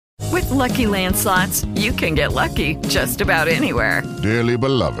Lucky Land Slots, you can get lucky just about anywhere. Dearly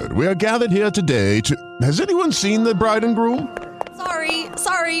beloved, we are gathered here today to... Has anyone seen the bride and groom?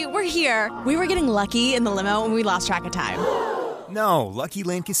 Sorry, we're here. We were getting lucky in the limo and we lost track of time. No, Lucky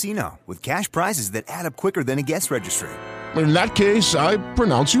Land Casino, with cash prizes that add up quicker than a guest registry. In that case, I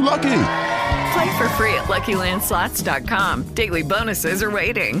pronounce you lucky. Play for free at LuckyLandSlots.com. Daily bonuses are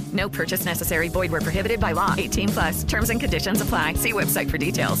waiting. No purchase necessary. Void where prohibited by law. 18+. Terms and conditions apply. See website for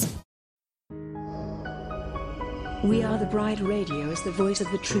details. We Are the Bride Radio is the voice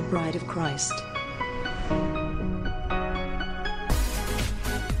of the true bride of Christ.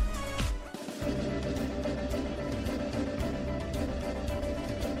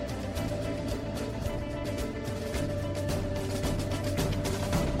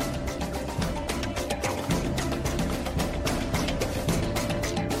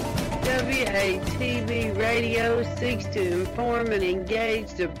 WATB Radio seeks to inform and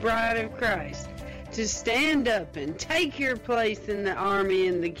engage the bride of Christ to stand up and take your place in the army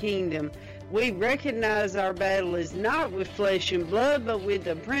and the kingdom. We recognize our battle is not with flesh and blood, but with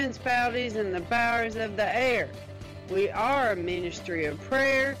the principalities and the powers of the air. We are a ministry of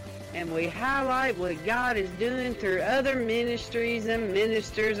prayer, and we highlight what God is doing through other ministries and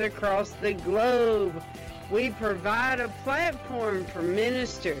ministers across the globe. We provide a platform for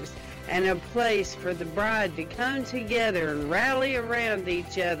ministers and a place for the bride to come together and rally around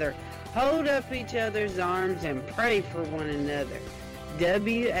each other, hold up each other's arms, and pray for one another.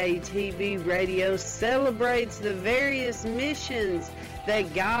 WATB Radio celebrates the various missions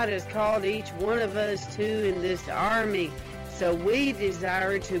that God has called each one of us to in this army. So we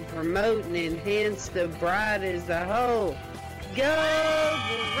desire to promote and enhance the bride as a whole. Go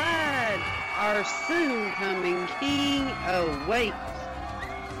bride! Our soon-coming King awaits.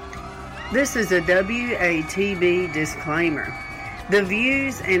 This is a WATB disclaimer. The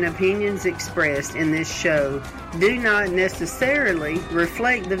views and opinions expressed in this show do not necessarily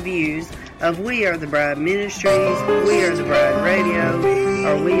reflect the views of We Are the Bride Ministries, We Are the Bride Radio,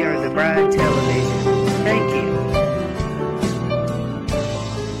 or We Are the Bride Television. Thank you.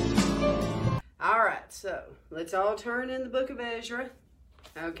 Alright, so let's all turn in the book of Ezra.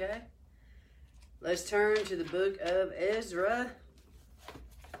 Okay? Let's turn to the book of Ezra.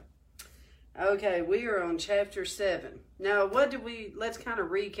 Okay, we are on chapter 7. Now, let's kind of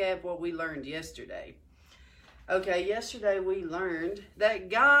recap what we learned yesterday. Okay, yesterday we learned that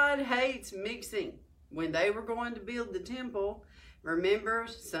God hates mixing. When they were going to build the temple, remember,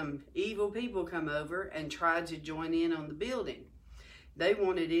 some evil people come over and tried to join in on the building. They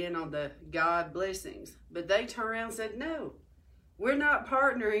wanted in on the God blessings, but they turned around and said, no, we're not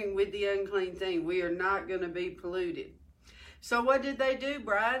partnering with the unclean thing. We are not going to be polluted. So what did they do,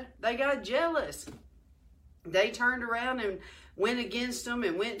 bride? They got jealous. They turned around and went against them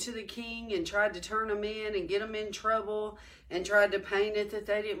and went to the king and tried to turn them in and get them in trouble and tried to paint it that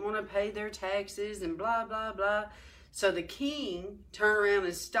they didn't want to pay their taxes and blah, blah, blah. So the king turned around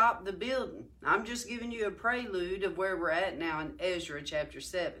and stopped the building. I'm just giving you a prelude of where we're at now in Ezra chapter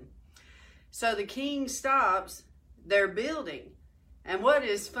 7. So the king stops their building. And what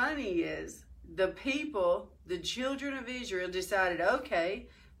is funny is the people, the children of Israel, decided, okay,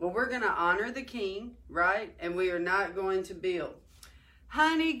 well, we're going to honor the king, right? And we are not going to build.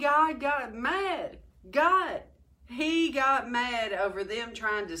 Honey, God got mad. He got mad over them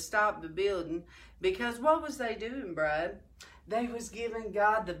trying to stop the building, because what was they doing, bride? They was giving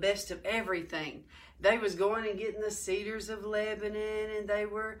God the best of everything. They was going and getting the cedars of Lebanon, and they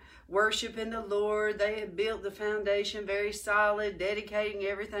were worshiping the Lord. They had built the foundation very solid, dedicating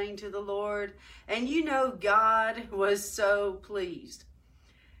everything to the Lord. And you know, God was so pleased.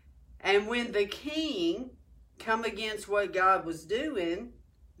 And when the king come against what God was doing,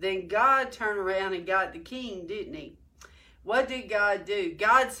 then God turned around and got the king, didn't he? What did God do?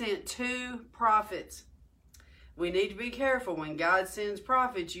 God sent 2 prophets. We need to be careful. When God sends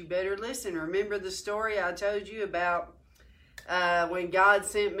prophets, you better listen. Remember the story I told you about when God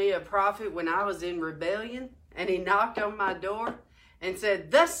sent me a prophet when I was in rebellion, and he knocked on my door and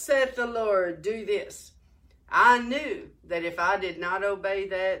said, "Thus saith the Lord, do this." I knew that if I did not obey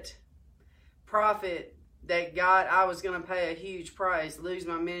that prophet, that I was going to pay a huge price, lose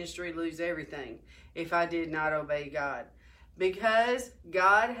my ministry, lose everything, if I did not obey God. Because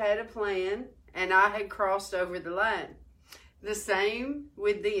God had a plan, and I had crossed over the line. The same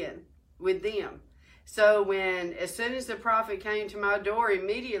with them. So as soon as the prophet came to my door,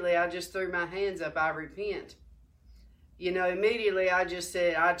 immediately I just threw my hands up. I repent. Immediately I just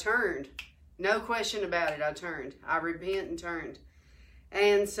said, I turned. No question about it, I turned. I repent and turned.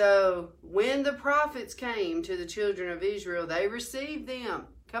 And so when the prophets came to the children of Israel, they received them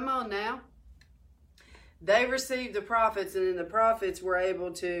Come on now. They received the prophets, and then the prophets were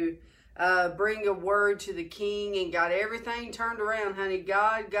able to bring a word to the king and got everything turned around, honey.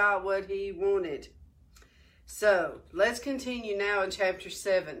 God got what he wanted. So, let's continue now in chapter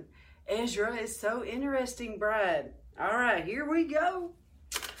 7. Ezra is so interesting, Brad. All right, here we go.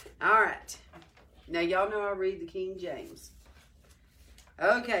 All right. Now, y'all know I read the King James.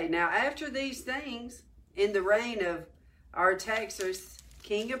 Okay, now after these things, in the reign of Artaxerxes,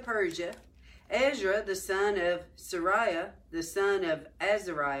 king of Persia, Ezra, the son of Sariah, the son of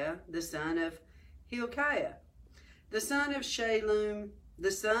Azariah, the son of Hilkiah, the son of Shallum,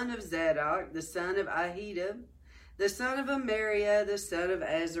 the son of Zadok, the son of Ahitub, the son of Amariah, the son of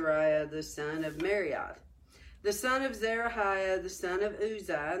Azariah, the son of Marioth, the son of Zerahiah, the son of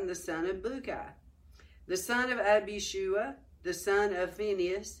Uzziah, the son of Bukai, the son of Abishua, the son of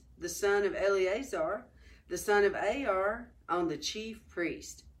Phinehas, the son of Eleazar, the son of Ar, on the chief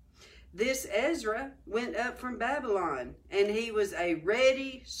priest. This Ezra went up from Babylon, and he was a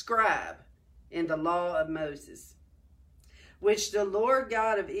ready scribe in the law of Moses, which the Lord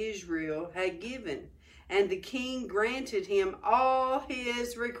God of Israel had given, and the king granted him all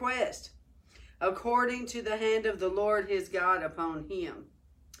his requests, according to the hand of the Lord his God upon him.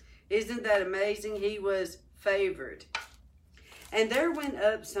 Isn't that amazing? He was favored. And there went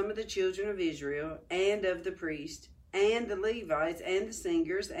up some of the children of Israel, and of the priests, and the Levites, and the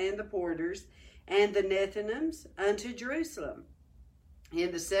singers, and the porters, and the Nethinims, unto Jerusalem,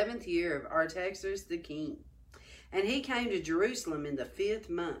 in the 7th year of Artaxerxes the king. And he came to Jerusalem in the 5th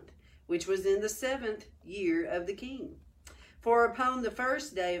month, which was in the 7th year of the king. For upon the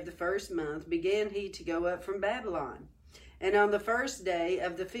 1st day of the 1st month began he to go up from Babylon. And on the 1st day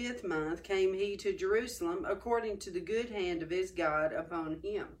of the 5th month came he to Jerusalem, according to the good hand of his God upon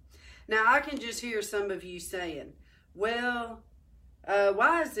him. Now I can just hear some of you saying, well,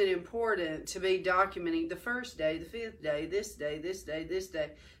 why is it important to be documenting the 1st day, the 5th day, this day, this day, this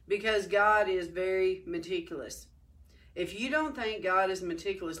day? Because God is very meticulous. If you don't think God is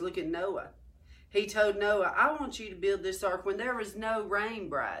meticulous, look at Noah. He told Noah, I want you to build this ark when there was no rain,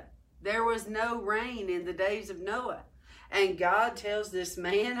 bride. There was no rain in the days of Noah. And God tells this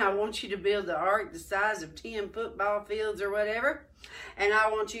man, I want you to build the ark the size of 10 football fields or whatever. And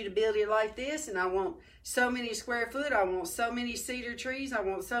I want you to build it like this. And I want so many square foot. I want so many cedar trees. I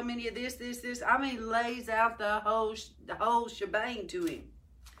want so many of this. I mean, lays out the whole shebang to him.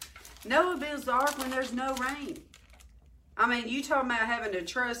 Noah builds the ark when there's no rain. I mean, you talking about having to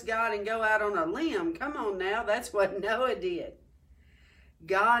trust God and go out on a limb. Come on now. That's what Noah did.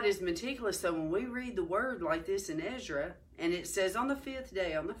 God is meticulous. So when we read the word like this in Ezra, and it says on the 5th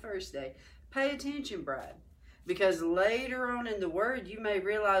day, on the 1st day, pay attention, bride. Because later on in the word, you may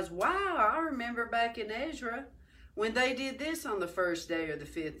realize, wow, I remember back in Ezra when they did this on the 1st day or the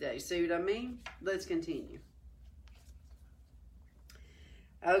 5th day. See what I mean? Let's continue.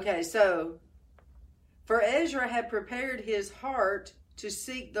 Okay, so, for Ezra had prepared his heart to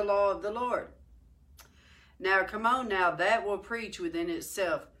seek the law of the Lord. Now, come on now, that will preach within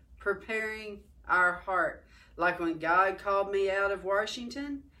itself, preparing our heart. Like when God called me out of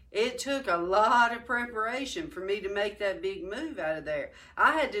Washington, it took a lot of preparation for me to make that big move out of there.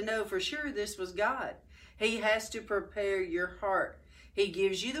 I had to know for sure this was God. He has to prepare your heart. He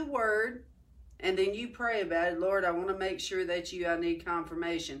gives you the word, and then you pray about it. Lord, I want to make sure that I need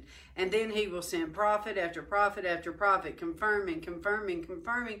confirmation. And then he will send prophet after prophet after prophet, confirming,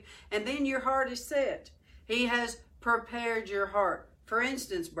 and then your heart is set. He has prepared your heart. For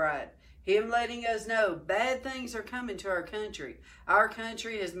instance, bride, him letting us know bad things are coming to our country. Our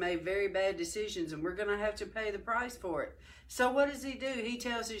country has made very bad decisions, and we're going to have to pay the price for it. So what does he do? He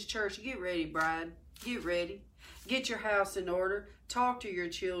tells his church, get ready, bride. Get ready. Get your house in order. Talk to your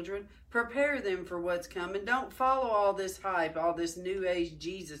children. Prepare them for what's coming. Don't follow all this hype, all this new age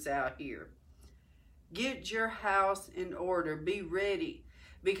Jesus out here. Get your house in order. Be ready.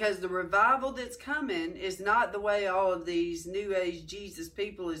 Because the revival that's coming is not the way all of these new age Jesus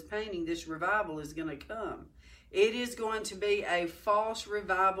people is painting this revival is going to come. It is going to be a false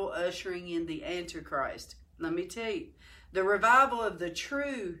revival ushering in the Antichrist. Let me tell you, the revival of the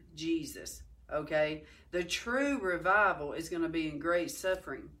true Jesus, okay? The true revival is going to be in great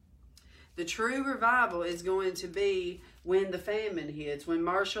suffering. The true revival is going to be when the famine hits, when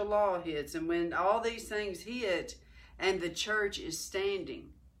martial law hits, and when all these things hit, and the church is standing.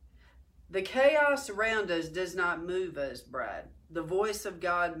 The chaos around us does not move us, bride. The voice of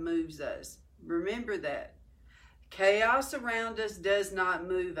God moves us. Remember that. Chaos around us does not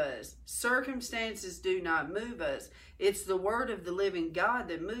move us. Circumstances do not move us. It's the word of the living God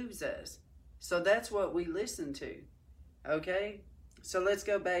that moves us. So that's what we listen to. Okay? So let's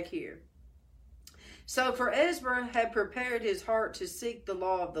go back here. So for Ezra had prepared his heart to seek the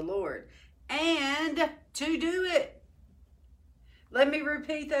law of the Lord and to do it. Let me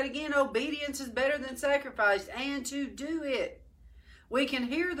repeat that again. Obedience is better than sacrifice, and to do it. We can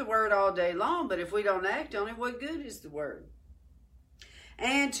hear the word all day long, but if we don't act on it, what good is the word?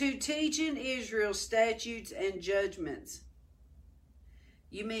 And to teach in Israel statutes and judgments.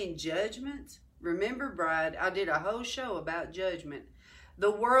 You mean judgments? Remember, bride, I did a whole show about judgment.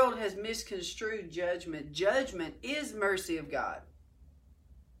 The world has misconstrued judgment. Judgment is mercy of God.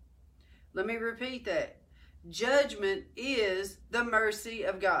 Let me repeat that. Judgment is the mercy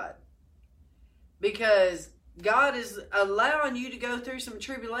of God. Because God is allowing you to go through some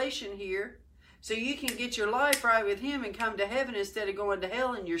tribulation here so you can get your life right with Him and come to heaven instead of going to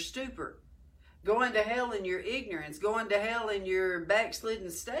hell in your stupor, going to hell in your ignorance, going to hell in your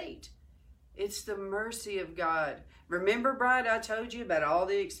backslidden state. It's the mercy of God. Remember, bride, I told you about all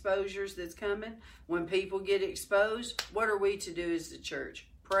the exposures that's coming. When people get exposed, what are we to do as the church?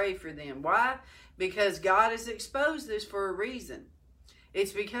 Pray for them. Why? Because God has exposed this for a reason.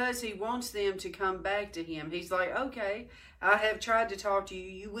 It's because He wants them to come back to Him. He's like, okay, I have tried to talk to you.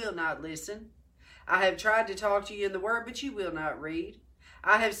 You will not listen. I have tried to talk to you in the Word, but you will not read.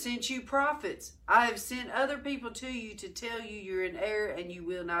 I have sent you prophets. I have sent other people to you to tell you you're in error and you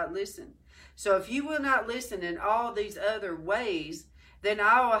will not listen. So if you will not listen in all these other ways, then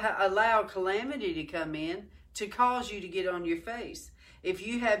I will allow calamity to come in to cause you to get on your face. If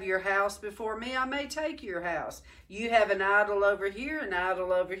you have your house before me, I may take your house. You have an idol over here, an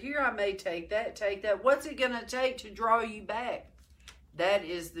idol over here, I may take that, take that. What's it going to take to draw you back? That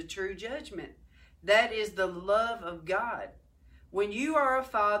is the true judgment. That is the love of God. When you are a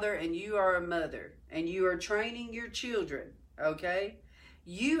father and you are a mother and you are training your children, okay,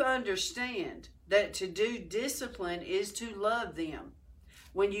 you understand that to do discipline is to love them.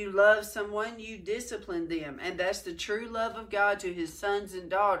 When you love someone, you discipline them. And that's the true love of God to His sons and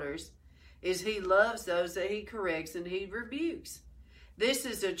daughters, is He loves those that He corrects and He rebukes. This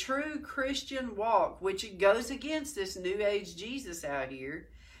is a true Christian walk, which goes against this New Age Jesus out here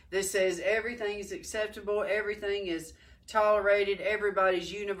that says everything is acceptable, everything is tolerated,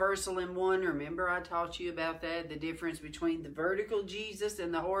 everybody's universal in one. Remember, I taught you about that, the difference between the vertical Jesus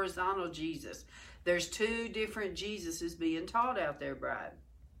and the horizontal Jesus. There's two different Jesuses being taught out there, bride.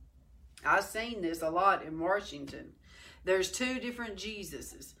 I've seen this a lot in Washington. There's two different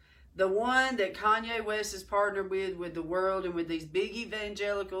Jesuses. The one that Kanye West is partnered with the world and with these big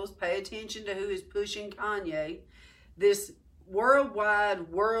evangelicals. Pay attention to who is pushing Kanye. This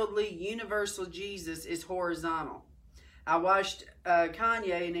worldwide, worldly, universal Jesus is horizontal. I watched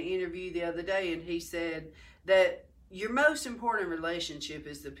Kanye in an interview the other day, and he said that your most important relationship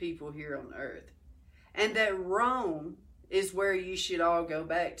is the people here on earth. And that Rome is where you should all go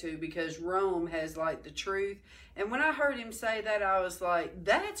back to, because Rome has like the truth. And when I heard him say that, I was like,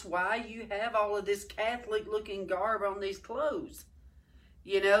 that's why you have all of this Catholic looking garb on these clothes.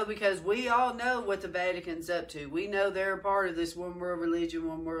 You know, because we all know what the Vatican's up to. We know they're a part of this one world religion,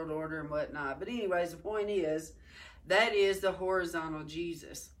 one world order and whatnot. But anyways, the point is, that is the horizontal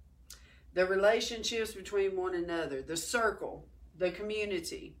Jesus. The relationships between one another, the circle, the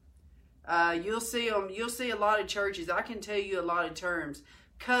community. You'll see them. You'll see a lot of churches. I can tell you a lot of terms.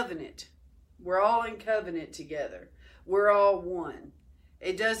 Covenant. We're all in covenant together. We're all one.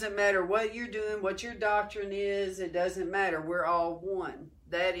 It doesn't matter what you're doing, what your doctrine is. It doesn't matter. We're all one.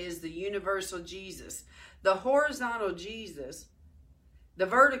 That is the universal Jesus. The horizontal Jesus, the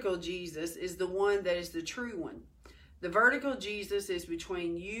vertical Jesus, is the one that is the true one. The vertical Jesus is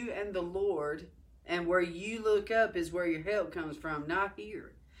between you and the Lord, and where you look up is where your help comes from, not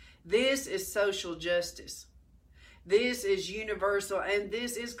here. This is social justice. This is universal, and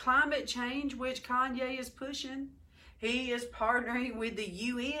this is climate change, which Kanye is pushing. He is partnering with the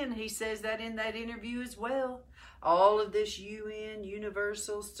UN. He says that in that interview as well. All of this UN,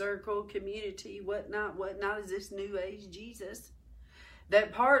 universal, circle, community, whatnot is this New Age Jesus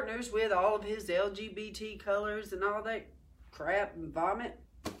that partners with all of his LGBT colors and all that crap and vomit.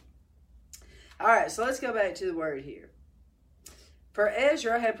 All right, so let's go back to the word here. For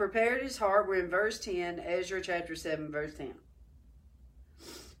Ezra had prepared his heart. We're in verse 10, Ezra chapter 7, verse 10.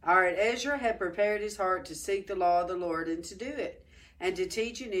 All right, Ezra had prepared his heart to seek the law of the Lord and to do it, and to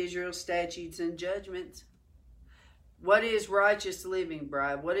teach in Israel statutes and judgments. What is righteous living,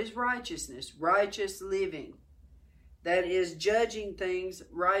 bride? What is righteousness? Righteous living. That is judging things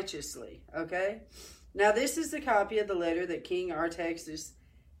righteously, okay? Now, this is the copy of the letter that King Artaxerxes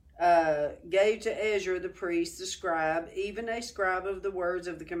gave to Ezra the priest, the scribe, even a scribe of the words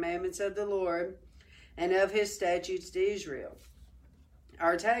of the commandments of the Lord and of his statutes to Israel.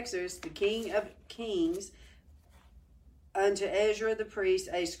 Artaxerxes, the king of kings, unto Ezra the priest,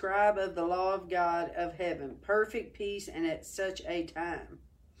 a scribe of the law of God of heaven, perfect peace, and at such a time.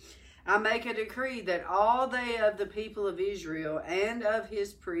 I make a decree that all they of the people of Israel and of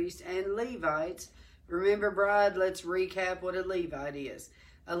his priests and Levites, remember, bride, let's recap what a Levite is.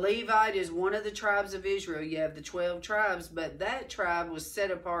 A Levite is one of the tribes of Israel. You have the 12 tribes, but that tribe was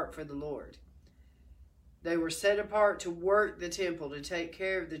set apart for the Lord. They were set apart to work the temple, to take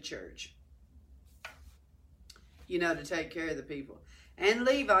care of the church. To take care of the people. And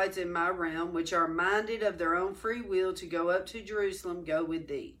Levites in my realm, which are minded of their own free will to go up to Jerusalem, go with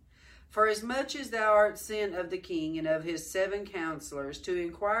thee. For as much as thou art sent of the king and of his 7 counselors to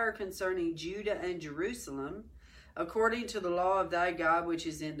inquire concerning Judah and Jerusalem, according to the law of thy God which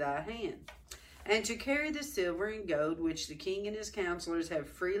is in thy hand, and to carry the silver and gold which the king and his counselors have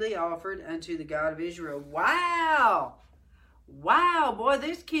freely offered unto the God of Israel. Wow! Wow, boy,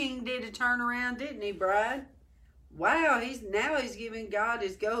 this king did a turnaround, didn't he, bride? Wow, he's giving God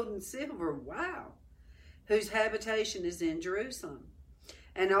his gold and silver. Wow. Whose habitation is in Jerusalem.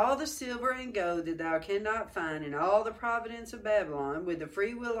 And all the silver and gold that thou cannot find in all the province of Babylon, with the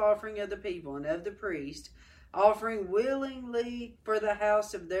freewill offering of the people and of the priest, offering willingly for the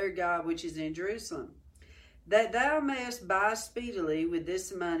house of their God which is in Jerusalem, that thou mayest buy speedily with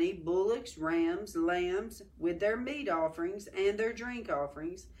this money bullocks, rams, lambs, with their meat offerings and their drink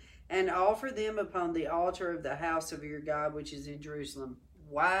offerings, and offer them upon the altar of the house of your God which is in Jerusalem.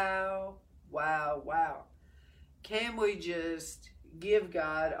 Wow, wow, wow. Can we just give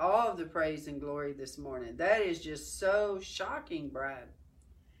God all of the praise and glory this morning? That is just so shocking, bride.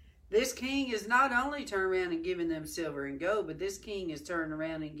 This king is not only turned around and giving them silver and gold, but this king is turning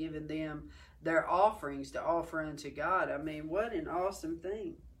around and giving them their offerings to offer unto God. I mean, what an awesome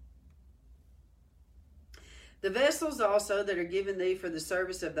thing. The vessels also that are given thee for the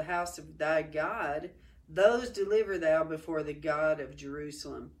service of the house of thy God, those deliver thou before the God of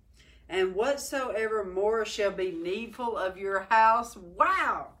Jerusalem. And whatsoever more shall be needful of your house.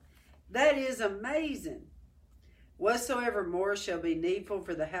 Wow! That is amazing. Whatsoever more shall be needful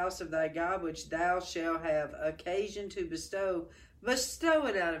for the house of thy God, which thou shalt have occasion to bestow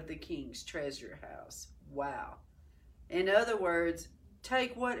it out of the king's treasure house. Wow. In other words,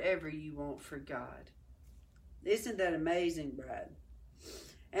 take whatever you want for God. Isn't that amazing, bride?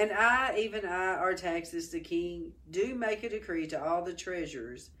 And I, even I, Artaxerxes the king, do make a decree to all the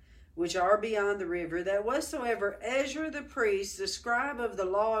treasurers which are beyond the river, that whatsoever Ezra the priest, the scribe of the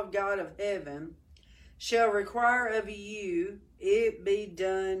law of God of heaven, shall require of you, it be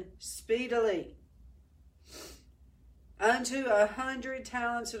done speedily. Unto 100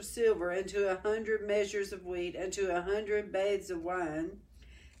 talents of silver, and to 100 measures of wheat, and to 100 baths of wine,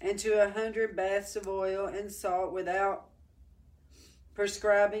 and to 100 baths of oil and salt, without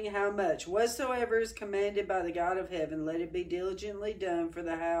prescribing how much. Whatsoever is commanded by the God of heaven, let it be diligently done for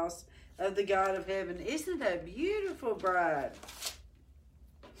the house of the God of heaven. Isn't that beautiful, bride?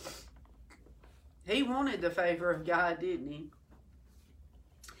 He wanted the favor of God, didn't he?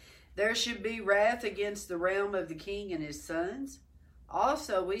 There should be wrath against the realm of the king and his sons.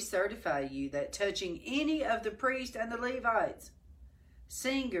 Also we certify you that touching any of the priests and the Levites,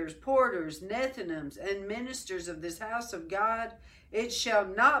 singers, porters, Nethinims, and ministers of this house of God, it shall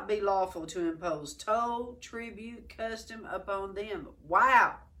not be lawful to impose toll, tribute, custom upon them.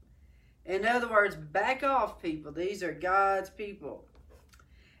 Wow! In other words, back off, people. These are God's people.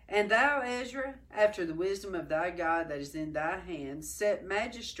 And thou, Ezra, after the wisdom of thy God that is in thy hand, set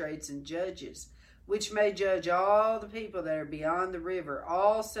magistrates and judges, which may judge all the people that are beyond the river,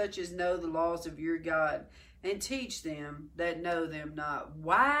 all such as know the laws of your God, and teach them that know them not.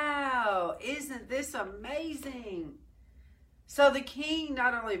 Wow! Isn't this amazing? So the king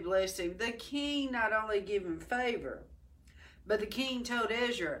not only blessed him, the king not only gave him favor, but the king told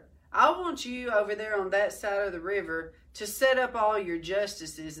Ezra, I want you over there on that side of the river to set up all your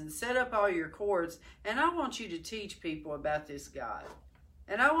justices and set up all your courts, and I want you to teach people about this God.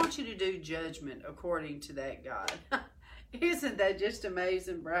 And I want you to do judgment according to that God. Isn't that just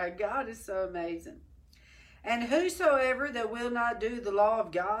amazing, bride? God is so amazing. And whosoever that will not do the law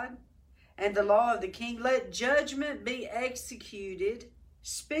of God and the law of the king, let judgment be executed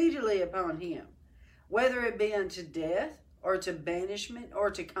speedily upon him, whether it be unto death, or to banishment, or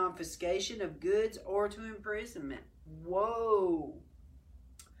to confiscation of goods, or to imprisonment. Whoa.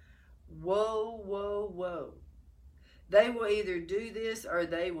 Whoa, whoa, whoa. They will either do this or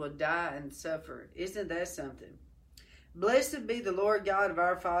they will die and suffer. Isn't that something? Blessed be the Lord God of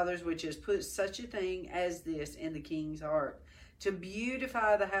our fathers, which has put such a thing as this in the king's heart, to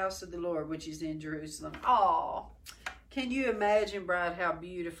beautify the house of the Lord, which is in Jerusalem. Oh, Can you imagine, bride, how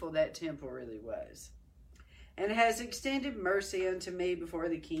beautiful that temple really was? And has extended mercy unto me before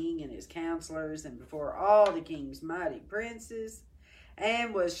the king and his counselors, and before all the king's mighty princes,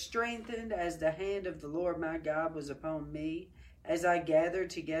 and was strengthened as the hand of the Lord my God was upon me, as I gathered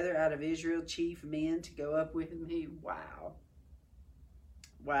together out of Israel chief men to go up with me. Wow.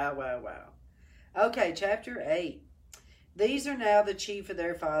 Wow, wow, wow. Okay, chapter 8. These are now the chief of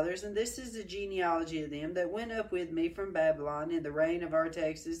their fathers, and this is the genealogy of them that went up with me from Babylon in the reign of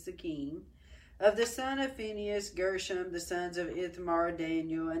Artaxerxes the king. Of the son of Phinehas, Gershom, the sons of Ithamar,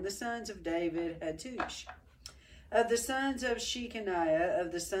 Daniel, and the sons of David, Hattush. Of the sons of Shechaniah,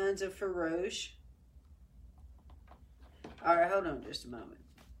 of the sons of Pharosh. All right, hold on just a moment.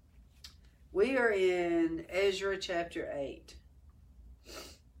 We are in Ezra chapter 8.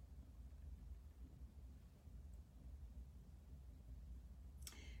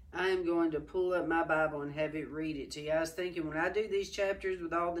 I am going to pull up my Bible and have it read it to you. I was thinking when I do these chapters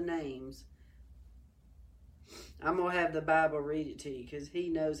with all the names, I'm going to have the Bible read it to you because he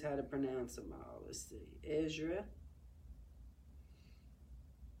knows how to pronounce them all. Let's see. Ezra.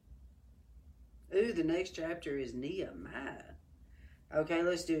 Ooh, the next chapter is Nehemiah. Okay,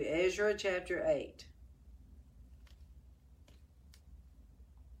 let's do Ezra chapter 8.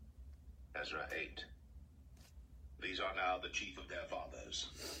 Ezra 8. These are now the chief of their fathers,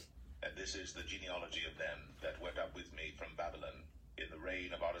 and this is the genealogy of them that went up with me from Babylon in the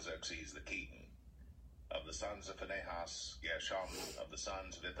reign of Artaxerxes the king. Of the sons of Phinehas, Gershom. Of the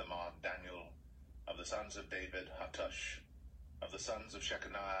sons of Ithamar, Daniel. Of the sons of David, Hattush. Of the sons of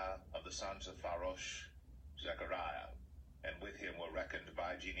Shechaniah, of the sons of Pharosh, Zechariah. And with him were reckoned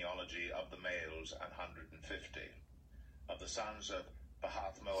by genealogy of the males 150. Of the sons of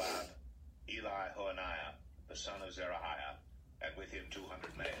Pahath Moab, Eli Hoaniah, the son of Zerahiah, and with him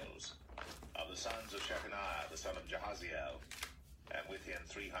 200 males. Of the sons of Shechaniah, the son of Jahaziel, and with him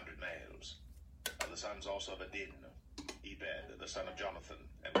 300 males. Of the sons also of Adin, Ebed, the son of Jonathan,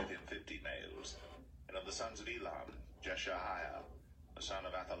 and with him 50 males. And of the sons of Elam, Jeshahiah, the son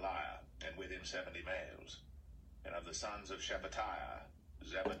of Athaliah, and with him 70 males. And of the sons of Shephatiah,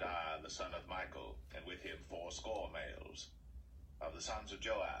 Zebadiah, the son of Michael, and with him 80 males. Of the sons of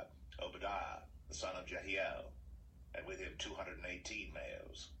Joab, Obadiah, the son of Jehiel, and with him 218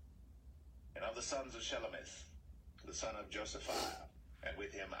 males. And of the sons of Shelomith, the son of Josephiah, and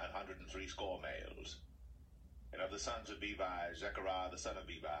with him 180 males. And of the sons of Bebai, Zechariah the son of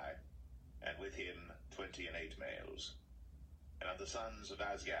Bebai, and with him 28 males. And of the sons of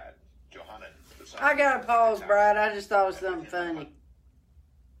Azgad, Johanan the son I got to pause, of Brad. I just thought of something funny.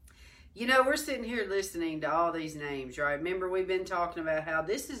 You know, we're sitting here listening to all these names, right? Remember, we've been talking about how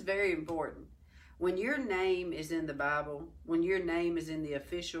this is very important. When your name is in the Bible, when your name is in the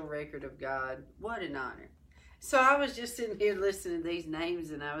official record of God, what an honor. So I was just sitting here listening to these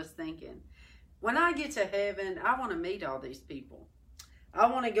names, and I was thinking, when I get to heaven, I want to meet all these people. I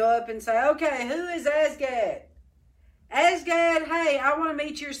want to go up and say, okay, who is Azgad? Azgad, hey, I want to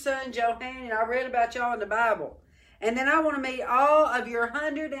meet your son, Johanan. I read about y'all in the Bible. And then I want to meet all of your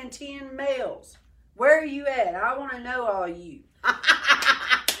 110 males. Where are you at? I want to know all you.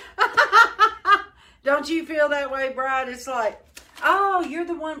 Don't you feel that way, Bride? It's like, oh, you're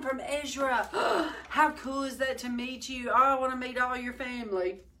the one from Ezra. How cool is that to meet you? Oh, I want to meet all your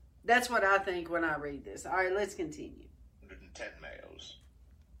family. That's what I think when I read this. All right, let's continue. 110 males.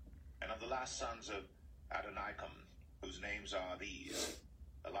 And of the last sons of Adonikam, whose names are these,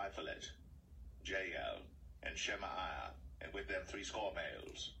 Eliphalet, Jael, and Shemaiah, and with them 80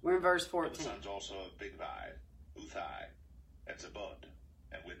 males. We're in verse 14. Of the sons also of Bigvai, Uthai, and Zabud,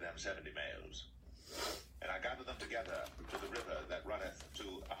 and with them 70 males. And I gathered them together to the river that runneth to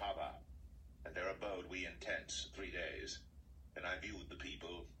Ahava, and there abode we in tents 3 days. And I viewed the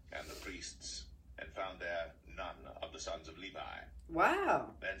people and the priests, and found there none of the sons of Levi.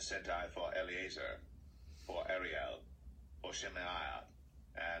 Wow. Then sent I for Eleazar, for Ariel, for Shemaiah,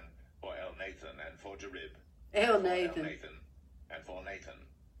 and for Elnathan, and for Jerib, Elnathan, and for Nathan,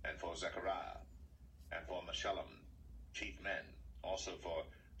 and for Zechariah, and for Meshullam, chief men, also for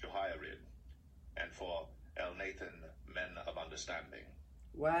Jehoiarib, and for Elnathan, men of understanding.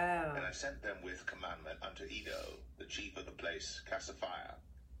 Wow. And I sent them with commandment unto Edo, the chief of the place, Cassifiah.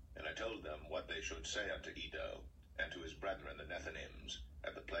 And I told them what they should say unto Edo, and to his brethren the Nethinims,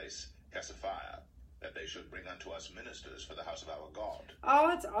 at the place Cassifiah, that they should bring unto us ministers for the house of our God.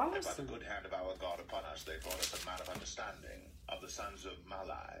 Oh, it's And by the awesome. good hand of our God upon us, they brought us a man of understanding, of the sons of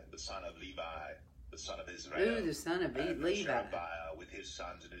Malai, the son of Levi, the son of Israel. Ooh, the son of and Levi. Sherebiah with his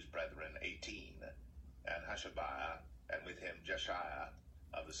sons and his brethren, 18. And Hashabiah, and with him Jeshiah,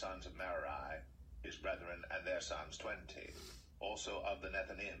 of the sons of Merari, his brethren and their sons 20, also of the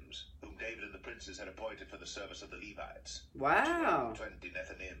Nethinims, whom David and the princes had appointed for the service of the Levites. Wow. 20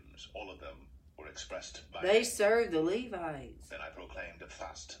 Nethinims, all of them were expressed by They name. served the Levites. Then I proclaimed a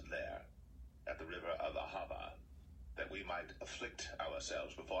fast there, at the river of Ahava, that we might afflict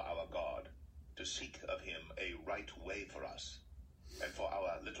ourselves before our God, to seek of him a right way for us, and for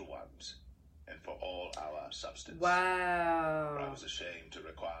our little ones, and for all our substance. Wow. For I was ashamed to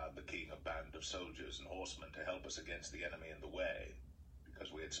require the king a band of soldiers and horsemen to help us against the enemy in the way,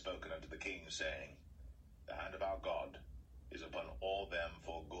 because we had spoken unto the king, saying, the hand of our God is upon all them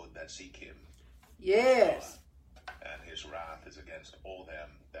for good that seek him. Yes. And his wrath is against all them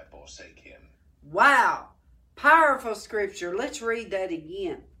that forsake him. Wow. Powerful scripture. Let's read that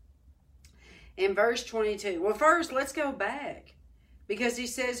again. In verse 22. Well, first, let's go back. Because he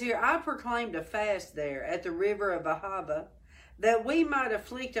says here, I proclaimed a fast there at the river of Ahava, that we might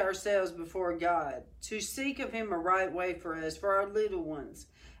afflict ourselves before God, to seek of him a right way for us, for our little ones,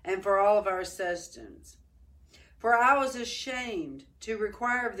 and for all of our sustenance. For I was ashamed to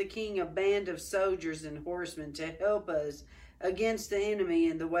require of the king a band of soldiers and horsemen to help us against the enemy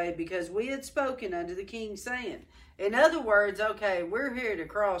in the way, because we had spoken unto the king, saying, in other words, okay, we're here at a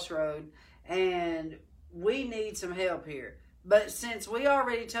crossroad, and we need some help here. But since we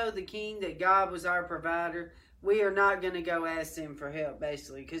already told the king that God was our provider, we are not going to go ask him for help,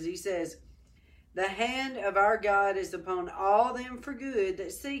 basically. Because he says, the hand of our God is upon all them for good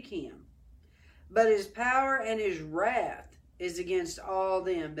that seek him. But his power and his wrath is against all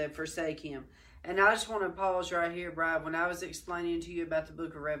them that forsake him. And I just want to pause right here, Bride, when I was explaining to you about the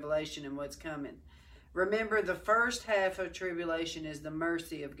book of Revelation and what's coming. Remember, the first half of tribulation is the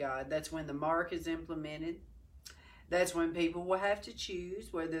mercy of God. That's when the mark is implemented. That's when people will have to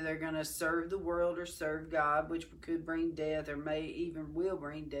choose whether they're going to serve the world or serve God, which could bring death or may even will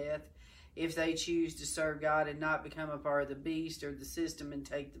bring death if they choose to serve God and not become a part of the beast or the system and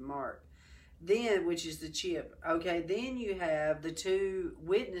take the mark. Then, which is the chip. Okay, then you have the two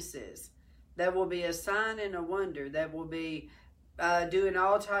witnesses that will be a sign and a wonder, that will be doing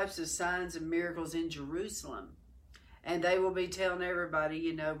all types of signs and miracles in Jerusalem. And they will be telling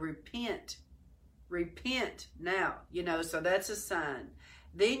everybody, repent now, so that's a sign.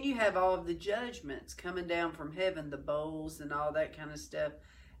 Then you have all of the judgments coming down from heaven, the bowls and all that kind of stuff.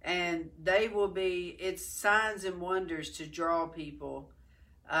 And they will be, it's signs and wonders to draw people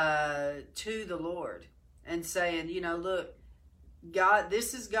to the Lord and saying, look, God,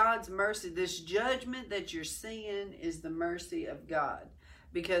 this is God's mercy. This judgment that you're seeing is the mercy of God.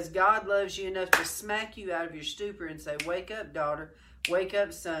 Because God loves you enough to smack you out of your stupor and say, wake up, daughter. Wake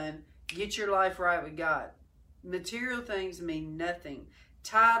up, son. Get your life right with God. Material things mean nothing.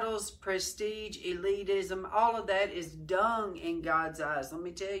 Titles, prestige, elitism, all of that is dung in God's eyes. Let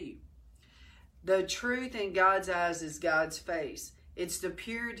me tell you. The truth in God's eyes is God's face. It's the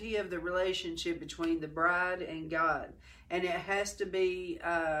purity of the relationship between the bride and God. And it has to be,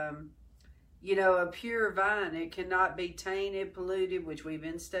 a pure vine. It cannot be tainted, polluted, which we've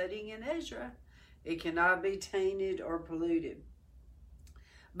been studying in Ezra. It cannot be tainted or polluted.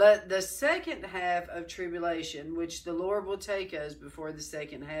 But the second half of tribulation, which the Lord will take us before the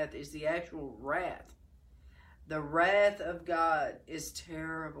second half, is the actual wrath. The wrath of God is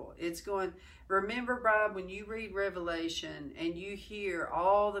terrible. It's going, remember, Bob, when you read Revelation and you hear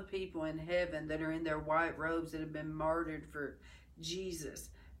all the people in heaven that are in their white robes that have been martyred for Jesus,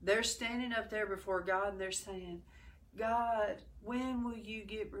 they're standing up there before God and they're saying, God, when will you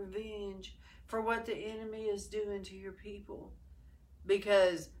get revenge for what the enemy is doing to your people?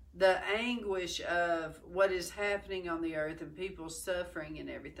 Because the anguish of what is happening on the earth and people suffering and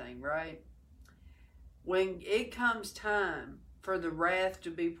everything, right? When it comes time for the wrath to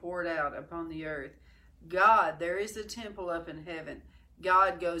be poured out upon the earth, God, there is a temple up in heaven.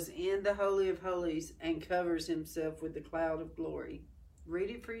 God goes in the Holy of Holies and covers himself with the cloud of glory. Read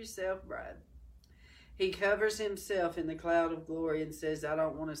it for yourself, bride. He covers himself in the cloud of glory and says, I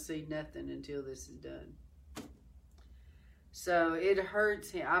don't want to see nothing until this is done. So it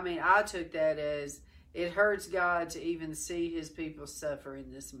hurts him. I took that as it hurts God to even see his people suffer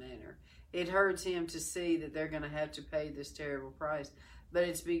in this manner. It hurts him to see that they're going to have to pay this terrible price. But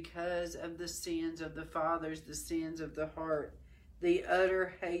it's because of the sins of the fathers, the sins of the heart, the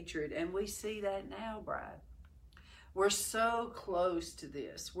utter hatred. And we see that now, bride. We're so close to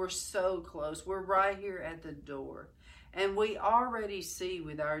this. We're so close. We're right here at the door. And we already see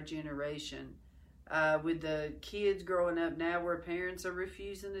with our generation, with the kids growing up now where parents are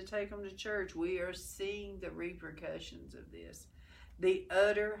refusing to take them to church, we are seeing the repercussions of this. The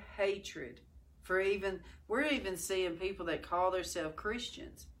utter hatred for we're even seeing people that call themselves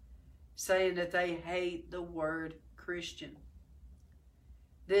Christians saying that they hate the word Christian.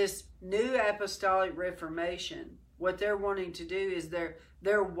 This new apostolic reformation, what they're wanting to do is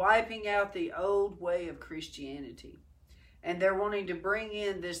they're wiping out the old way of Christianity. And they're wanting to bring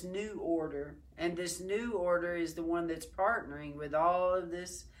in this new order. And this new order is the one that's partnering with all of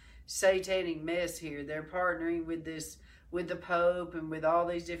this satanic mess here. They're partnering with the Pope and with all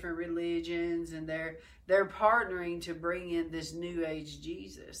these different religions. And they're partnering to bring in this new age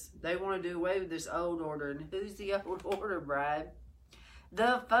Jesus. They want to do away with this old order. And who's the old order, bride?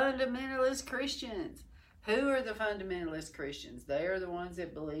 The fundamentalist Christians. Who are the fundamentalist Christians? They are the ones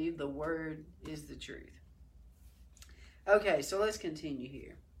that believe the word is the truth. Okay, so let's continue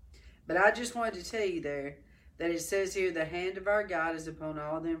here. But I just wanted to tell you there that it says here, the hand of our God is upon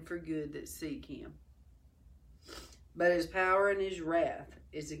all them for good that seek him. But his power and his wrath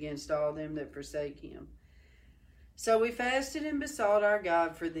is against all them that forsake him. So we fasted and besought our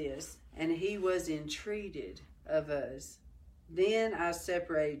God for this, and he was entreated of us. Then I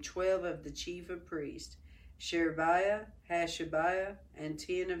separated 12 of the chief of priests, Sherebiah, Hashabiah, and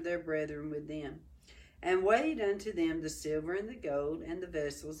 10 of their brethren with them, and weighed unto them the silver and the gold and the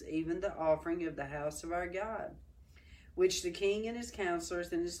vessels, even the offering of the house of our God, which the king and his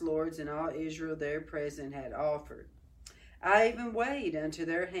counselors and his lords and all Israel there present had offered. I even weighed unto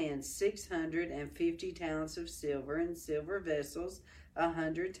their hands 650 talents of silver, and silver vessels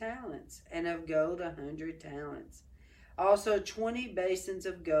 100 talents, and of gold 100 talents. Also 20 basins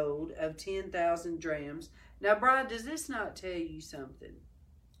of gold of 10,000 drams. Now, bride, does this not tell you something?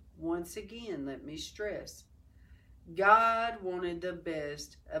 Once again, let me stress, God wanted the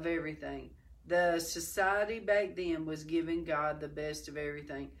best of everything. The society back then was giving God the best of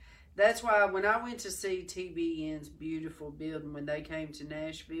everything. That's why when I went to see TBN's beautiful building when they came to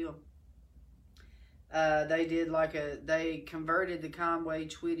Nashville, they converted the Conway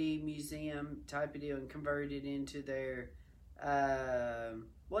Twitty Museum type of deal and converted it into their,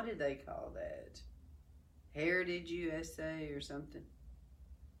 what did they call that? Heritage USA or something.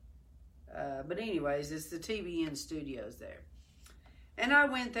 But anyways, it's the TBN studios there. And I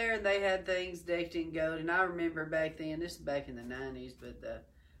went there and they had things decked in gold. And I remember back then, this is back in the 90s, but the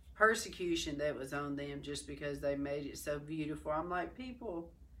persecution that was on them just because they made it so beautiful. I'm like,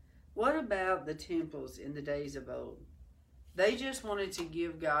 people, what about the temples in the days of old? They just wanted to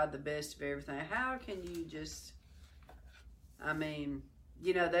give God the best of everything. How can you just,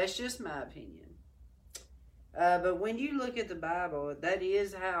 that's just my opinion. But when you look at the Bible, that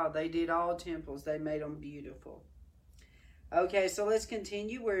is how they did all temples. They made them beautiful. Okay, so let's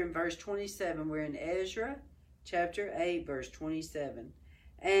continue. We're in verse 27. We're in Ezra chapter 8, verse 27.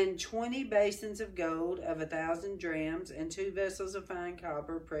 And 20 basins of gold of 1,000 drams, and 2 vessels of fine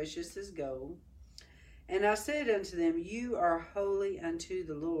copper, precious as gold. And I said unto them, you are holy unto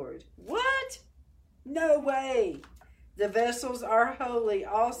the Lord. What? No way. The vessels are holy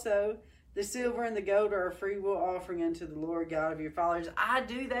also. The silver and the gold are a free will offering unto the Lord God of your fathers. I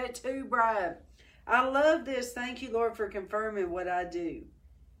do that too, bride. I love this. Thank you, Lord, for confirming what I do.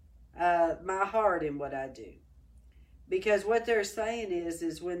 My heart in what I do. Because what they're saying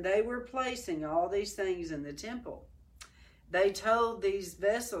is when they were placing all these things in the temple, they told these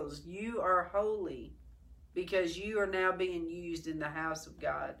vessels, you are holy because you are now being used in the house of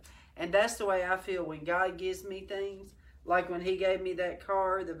God. And that's the way I feel when God gives me things. Like when he gave me that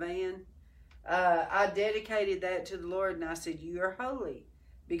car, the van, I dedicated that to the Lord and I said, you are holy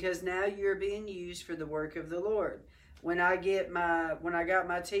because now you're being used for the work of the Lord. When I got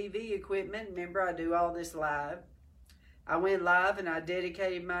my TV equipment, remember I do all this live. I went live and I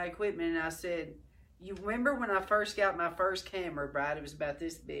dedicated my equipment and I said, you remember when I first got my first camera, bride? It was about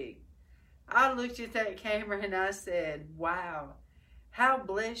this big. I looked at that camera and I said, wow, how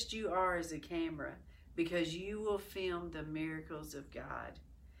blessed you are as a camera because you will film the miracles of God.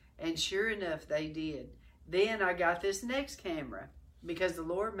 And sure enough, they did. Then I got this next camera because the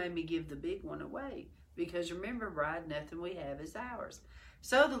Lord made me give the big one away. Because remember, bride, nothing we have is ours.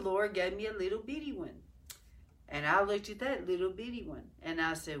 So the Lord gave me a little bitty one. And I looked at that little bitty one. And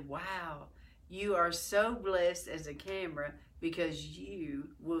I said, wow, you are so blessed as a camera because you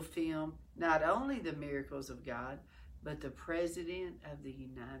will film not only the miracles of God, but the President of the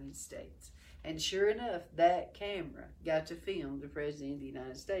United States. And sure enough, that camera got to film the President of the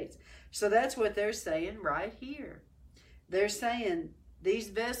United States. So that's what they're saying right here. They're saying, these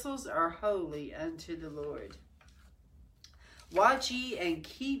vessels are holy unto the Lord. Watch ye and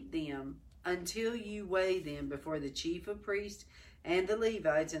keep them until you weigh them before the chief of priests and the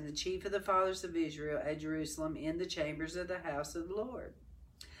Levites and the chief of the fathers of Israel at Jerusalem in the chambers of the house of the Lord.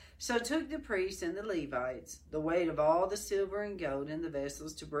 So took the priests and the Levites the weight of all the silver and gold in the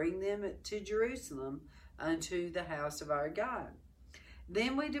vessels to bring them to Jerusalem unto the house of our God.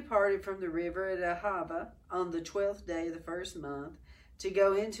 Then we departed from the river at Ahava on the 12th day of the first month to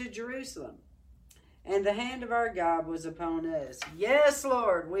go into Jerusalem. And the hand of our God was upon us. Yes,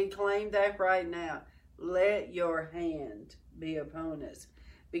 Lord, we claim that right now. Let your hand be upon us.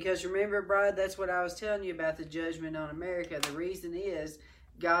 Because remember, bride, that's what I was telling you about the judgment on America. The reason is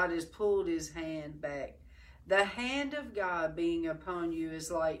God has pulled his hand back. The hand of God being upon you is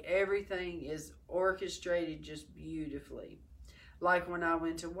like everything is orchestrated just beautifully. Like when I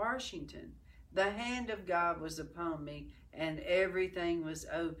went to Washington, the hand of God was upon me and everything was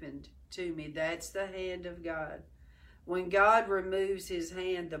opened to me. That's the hand of God. When God removes his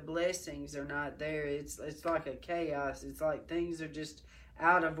hand, the blessings are not there. It's like a chaos. It's like things are just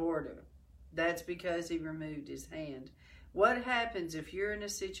out of order. That's because he removed his hand. What happens if you're in a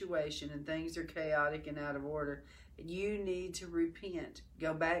situation and things are chaotic and out of order? You need to repent.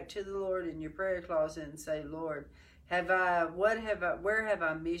 Go back to the Lord in your prayer closet and say, Lord, where have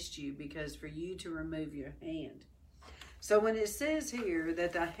I missed you? Because for you to remove your hand. So when it says here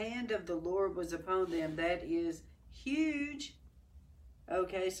that the hand of the Lord was upon them, that is huge.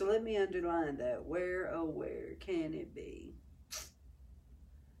 Okay, so let me underline that. Where, oh, where can it be?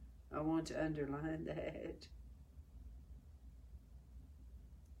 I want to underline that.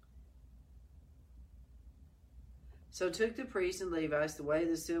 So took the priests and Levites the weight of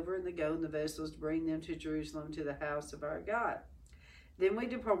the silver and the gold and the vessels to bring them to Jerusalem to the house of our God. Then we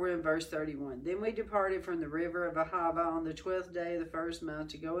departed, we're in verse 31. Then we departed from the river of Ahava on the 12th day of the first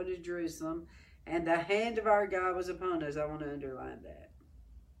month to go into Jerusalem, and the hand of our God was upon us. I want to underline that.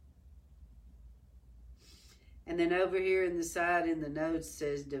 And then over here in the side in the notes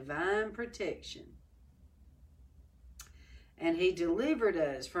says divine protection. And he delivered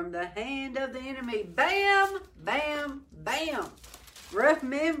us from the hand of the enemy. Bam, bam, bam.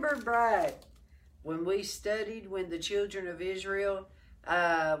 Remember, bride, when we studied when the children of Israel,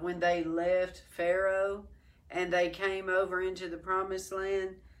 when they left Pharaoh and they came over into the promised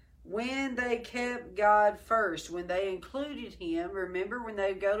land, when they kept God first, when they included him, remember when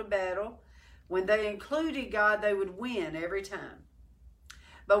they go to battle, when they included God, they would win every time.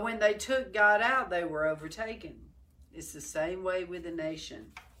 But when they took God out, they were overtaken. It's the same way with the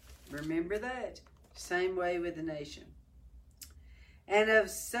nation. Remember that? Same way with the nation. And of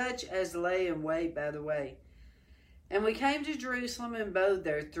such as lay in wait by the way. And we came to Jerusalem and abode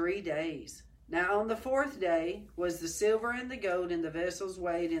there 3 days. Now on the 4th day was the silver and the gold in the vessels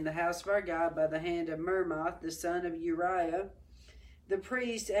weighed in the house of our God by the hand of Mermoth, the son of Uriah, the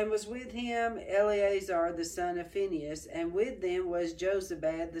priest, and was with him Eleazar, the son of Phinehas, and with them was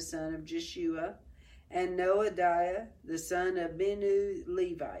Josabad, the son of Jeshua, and Noadiah, the son of Benu,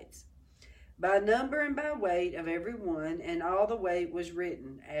 Levites, by number and by weight of every one, and all the weight was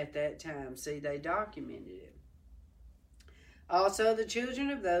written at that time. See, they documented it. Also the children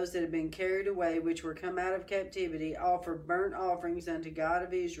of those that had been carried away, which were come out of captivity, offered burnt offerings unto God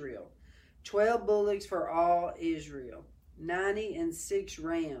of Israel, 12 bullocks for all Israel, 96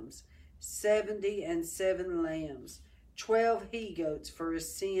 rams, 77 lambs, 12 he-goats for a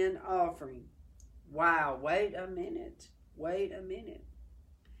sin offering. Wow, wait a minute.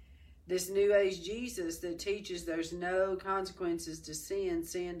 This New Age Jesus that teaches there's no consequences to sin,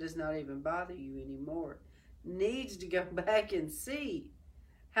 sin does not even bother you anymore, needs to go back and see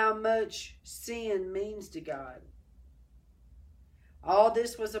how much sin means to God. All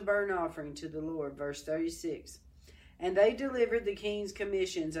this was a burnt offering to the Lord. Verse 36. And they delivered the king's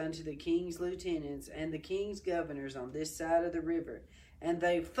commissions unto the king's lieutenants and the king's governors on this side of the river. And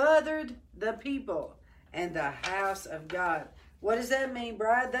they furthered the people and the house of God. What does that mean,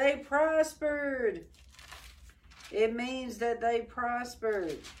 bride? They prospered. It means that they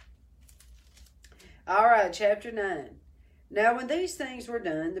prospered. All right, chapter 9. Now when these things were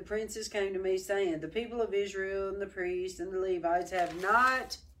done, the princes came to me, saying, the people of Israel and the priests and the Levites have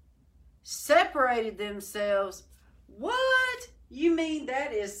not separated themselves. What? You mean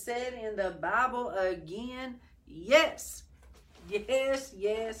that is said in the Bible again? Yes. Yes.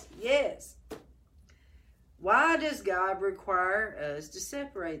 Why does God require us to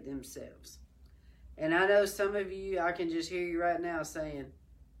separate themselves? And I know some of you, I can just hear you right now saying,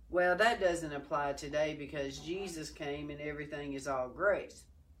 well, that doesn't apply today because Jesus came and everything is all grace.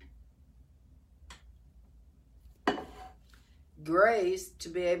 Grace to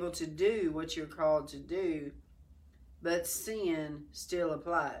be able to do what you're called to do, but sin still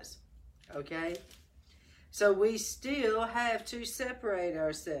applies. Okay? So we still have to separate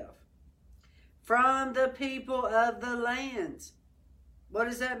ourselves from the people of the lands. What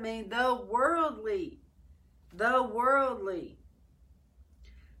does that mean? The worldly. The worldly.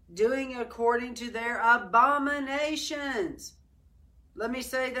 Doing according to their abominations. Let me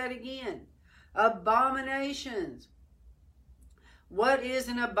say that again. Abominations. What is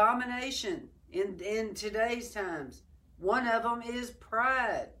an abomination in today's times? One of them is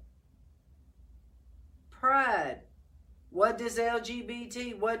pride. Pride. What does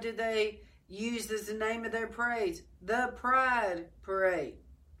LGBT, what do they use as the name of their parade? The Pride Parade.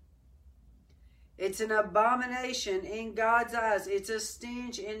 It's an abomination in God's eyes. It's a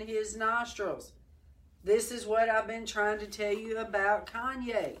stench in his nostrils. This is what I've been trying to tell you about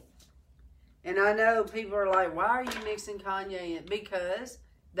Kanye. And I know people are like, why are you mixing Kanye in? Because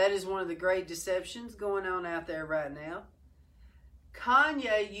that is one of the great deceptions going on out there right now.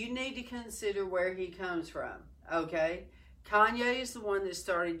 Kanye, you need to consider where he comes from, okay? Kanye is the one that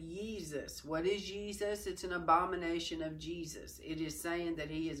started Yeezus. What is Jesus? It's an abomination of Jesus. It is saying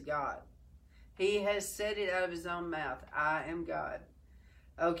that he is God. He has said it out of his own mouth. I am God.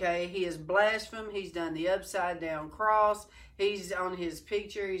 Okay, he is blasphemed. He's done the upside down cross. He's on his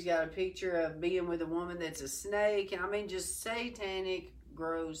picture. He's got a picture of being with a woman that's a snake. I mean, just satanic,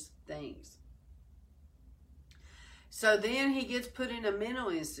 gross things. So then he gets put in a mental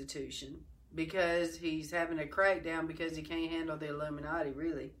institution because he's having a crackdown because he can't handle the Illuminati,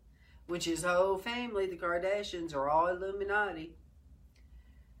 really. Which his whole family, the Kardashians, are all Illuminati.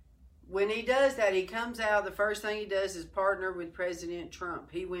 When he does that, he comes out, the first thing he does is partner with President Trump.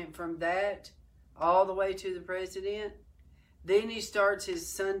 He went from that all the way to the president. Then he starts his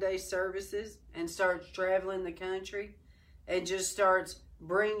Sunday services and starts traveling the country and just starts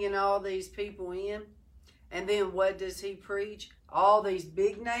bringing all these people in. And then what does he preach? All these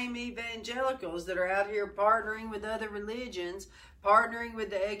big name evangelicals that are out here partnering with other religions, partnering with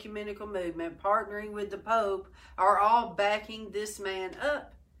the ecumenical movement, partnering with the Pope, are all backing this man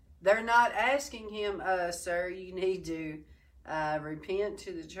up. They're not asking him, sir, you need to repent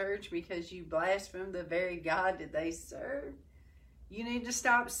to the church because you blaspheme the very God that they serve. You need to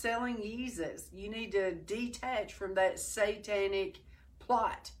stop selling Jesus. You need to detach from that satanic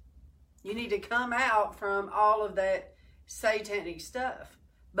plot. You need to come out from all of that satanic stuff.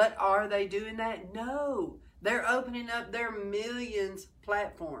 But are they doing that? No. They're opening up their millions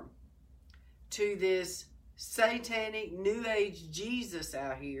platform to this satanic new age Jesus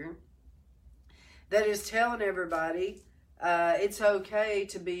out here that is telling everybody it's okay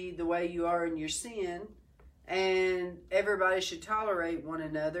to be the way you are in your sin, and everybody should tolerate one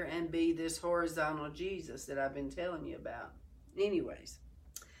another and be this horizontal Jesus that I've been telling you about. Anyways,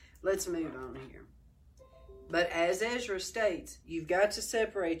 let's move on here. But as Ezra states, you've got to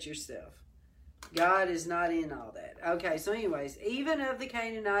separate yourself. God is not in all that. Okay, so anyways, even of the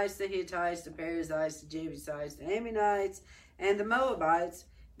Canaanites, the Hittites, the Perizzites, the Jebusites, the Ammonites, and the Moabites,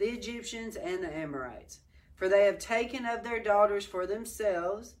 the Egyptians, and the Amorites. For they have taken of their daughters for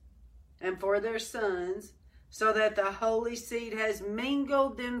themselves and for their sons, so that the holy seed has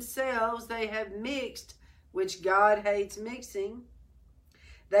mingled themselves. They have mixed, which God hates mixing.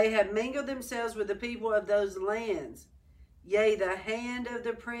 They have mingled themselves with the people of those lands. Yea, the hand of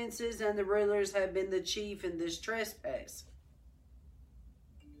the princes and the rulers have been the chief in this trespass.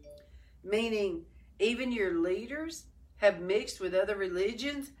 Meaning, even your leaders have mixed with other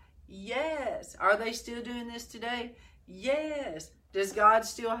religions? Yes. Are they still doing this today? Yes. Does God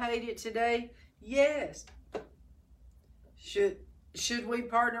still hate it today? Yes. Should we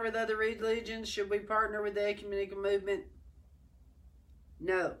partner with other religions? Should we partner with the ecumenical movement?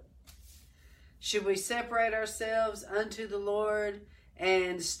 No. Should we separate ourselves unto the Lord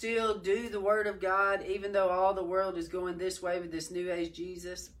and still do the word of God even though all the world is going this way with this new age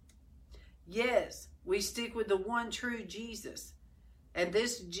Jesus? Yes, we stick with the one true Jesus. And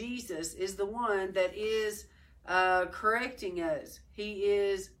this Jesus is the one that is correcting us. He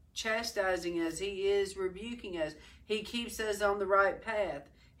is chastising us. He is rebuking us. He keeps us on the right path.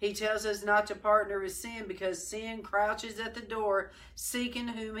 He tells us not to partner with sin because sin crouches at the door seeking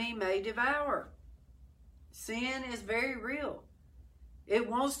whom he may devour. Sin is very real. It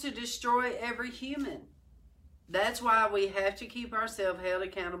wants to destroy every human. That's why we have to keep ourselves held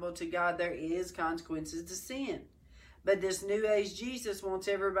accountable to God. There is consequences to sin. But this new age Jesus wants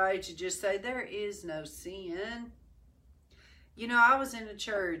everybody to just say there is no sin. You know, I was in a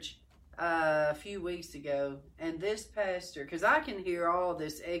church a few weeks ago, and this pastor, because I can hear all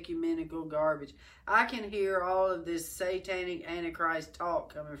this ecumenical garbage. I can hear all of this satanic antichrist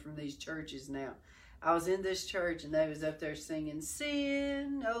talk coming from these churches now. I was in this church, and they was up there singing,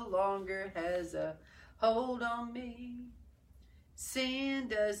 sin no longer has a hold on me. Sin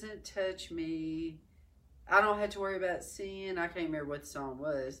doesn't touch me. I don't have to worry about sin. I can't remember what the song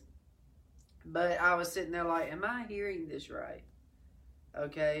was. But I was sitting there like, am I hearing this right?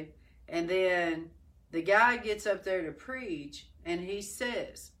 Okay. And then the guy gets up there to preach, and he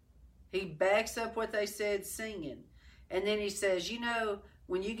says, he backs up what they said singing. And then he says, you know,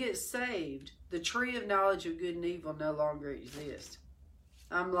 when you get saved, the tree of knowledge of good and evil no longer exists.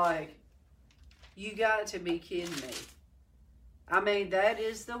 I'm like, you got to be kidding me. I mean, that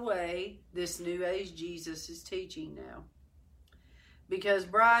is the way this New Age Jesus is teaching now. Because,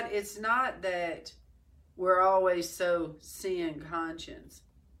 bride, it's not that we're always so sin conscious.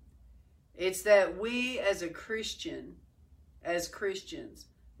 It's that we as Christians,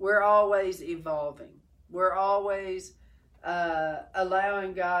 we're always evolving. We're always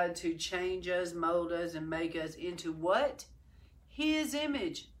allowing God to change us, mold us, and make us into what? His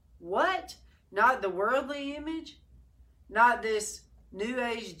image. What? Not the worldly image. Not this New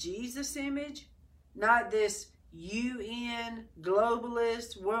Age Jesus image. Not this UN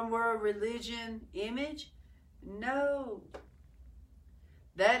globalist one world religion image. No.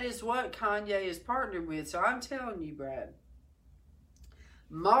 That is what Kanye is partnered with. So I'm telling you, Brad,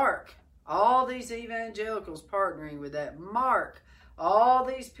 mark all these evangelicals partnering with that. Mark all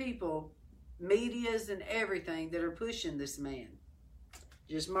these people, medias and everything that are pushing this man.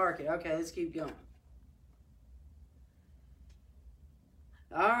 Just mark it. Okay, let's keep going.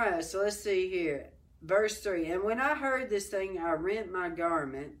 All right, so let's see here. Verse 3. And when I heard this thing, I rent my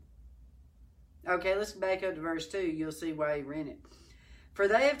garment. Okay, let's back up to verse 2. You'll see why he rent it. For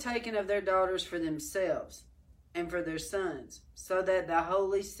they have taken of their daughters for themselves and for their sons, so that the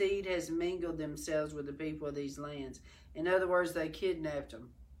holy seed has mingled themselves with the people of these lands. In other words, they kidnapped them.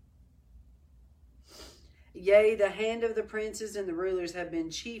 Yea, the hand of the princes and the rulers have been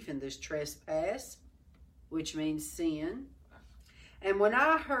chief in this trespass, which means sin. And when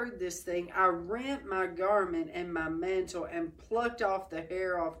I heard this thing, I rent my garment and my mantle and plucked off the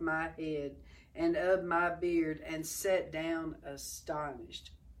hair off my head and of my beard and sat down astonished.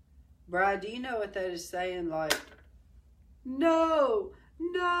 Bride, do you know what that is saying? Like, no,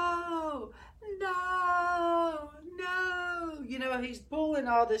 no, no, no. You know, he's pulling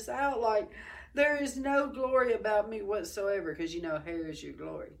all this out like, there is no glory about me whatsoever, because you know hair is your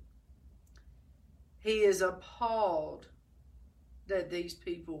glory. He is appalled that these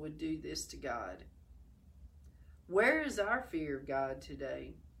people would do this to God. Where is our fear of God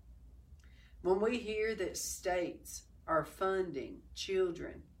today? When we hear that states are funding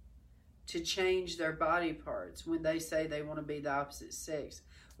children to change their body parts when they say they want to be the opposite sex,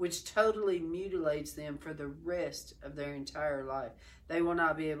 which totally mutilates them for the rest of their entire life. They will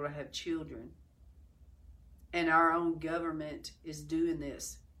not be able to have children. And our own government is doing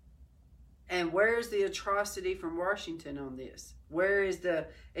this. And where is the atrocity from Washington on this? Where is the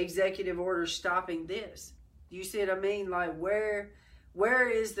executive order stopping this? Do you see what I mean? Like, where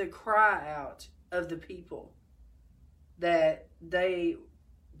is the cry out of the people that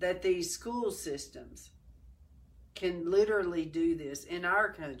these school systems can literally do this in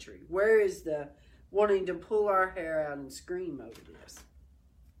our country? Where is the wanting to pull our hair out and scream over this?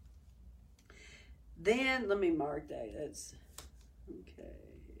 Then, let me mark that. That's, okay.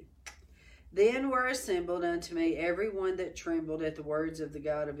 Then were assembled unto me every one that trembled at the words of the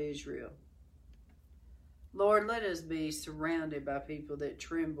God of Israel. Lord, let us be surrounded by people that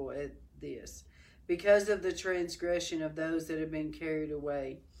tremble at this, because of the transgression of those that have been carried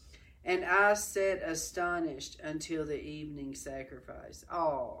away. And I sat astonished until the evening sacrifice.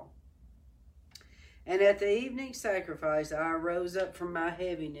 Oh. And at the evening sacrifice, I arose up from my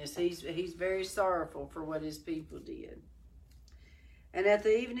heaviness. He's very sorrowful for what his people did. And at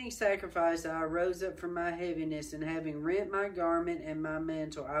the evening sacrifice, I arose up from my heaviness, and having rent my garment and my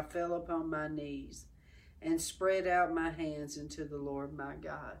mantle, I fell upon my knees and spread out my hands unto the Lord my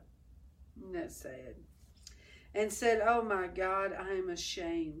God. Isn't that sad? And said, O my God, I am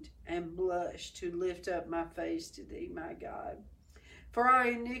ashamed and blush to lift up my face to thee, my God. For our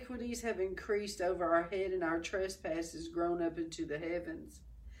iniquities have increased over our head, and our trespasses grown up into the heavens.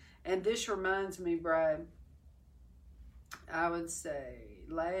 And this reminds me, bride, I would say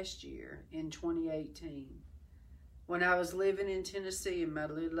last year in 2018, when I was living in Tennessee in my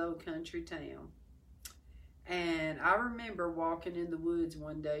little old country town. And I remember walking in the woods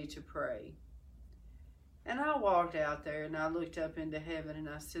one day to pray. And I walked out there and I looked up into heaven and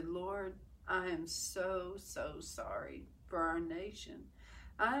I said, Lord, I am so, so sorry for our nation.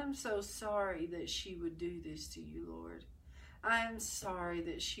 I am so sorry that she would do this to you, Lord. I am sorry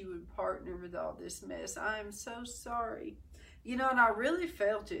that she would partner with all this mess. I am so sorry. You know, and I really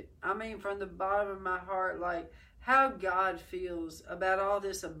felt it. I mean, from the bottom of my heart, like how God feels about all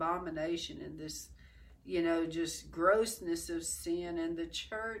this abomination and this just grossness of sin, and the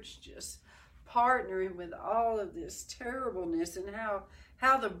church just partnering with all of this terribleness, and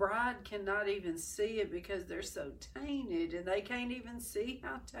how the bride cannot even see it because they're so tainted, and they can't even see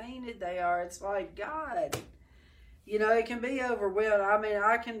how tainted they are. It's like, God, it can be overwhelming. I mean,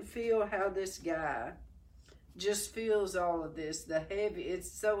 I can feel how this guy just feels all of this,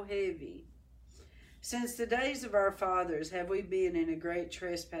 it's so heavy. Since the days of our fathers have we been in a great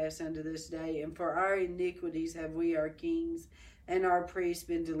trespass unto this day, and for our iniquities have we, our kings and our priests,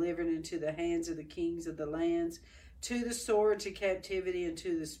 been delivered into the hands of the kings of the lands, to the sword, to captivity, and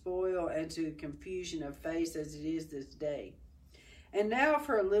to the spoil, and to confusion of face, as it is this day. And now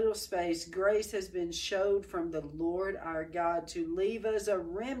for a little space grace has been showed from the Lord our God, to leave us a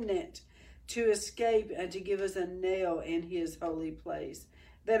remnant to escape, and to give us a nail in his holy place,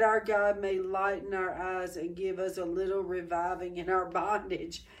 that our God may lighten our eyes and give us a little reviving in our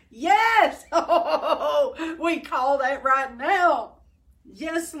bondage. Yes! Oh, we call that right now.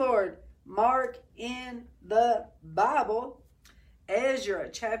 Yes, Lord. Mark in the Bible, Ezra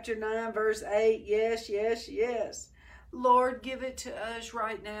chapter 9 verse 8. Yes, yes, yes. Lord, give it to us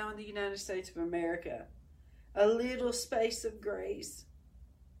right now in the United States of America. A little space of grace.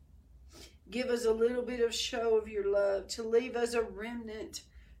 Give us a little bit of show of your love, to leave us a remnant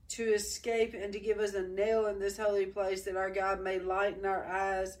to escape, and to give us a nail in this holy place, that our God may lighten our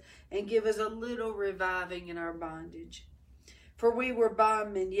eyes and give us a little reviving in our bondage. For we were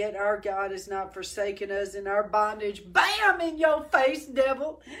bondmen, yet our God has not forsaken us in our bondage. Bam! In your face,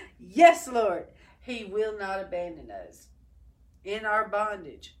 devil. Yes, Lord. He will not abandon us in our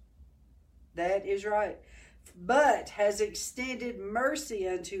bondage. That is right. But has extended mercy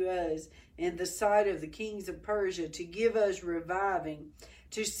unto us in the sight of the kings of Persia, to give us reviving,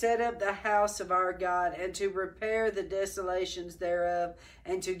 to set up the house of our God, and to repair the desolations thereof,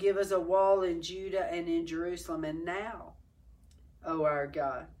 and to give us a wall in Judah and in Jerusalem. And now, O our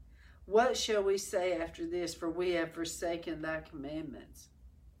God, what shall we say after this? For we have forsaken thy commandments,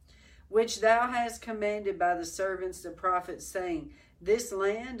 which thou hast commanded by the servants the prophets, saying, this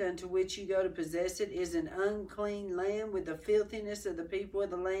land unto which you go to possess it is an unclean land, with the filthiness of the people of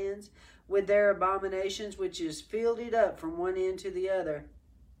the lands, with their abominations, which is filled it up from one end to the other,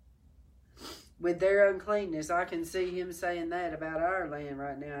 with their uncleanness. I can see him saying that about our land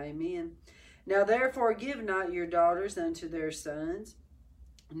right now. Amen. Now therefore give not your daughters unto their sons,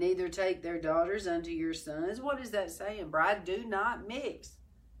 neither take their daughters unto your sons. What is that saying, bride? Do not mix.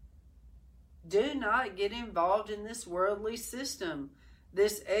 Do not get involved in this worldly system,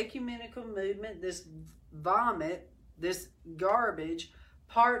 this ecumenical movement, this vomit, this garbage,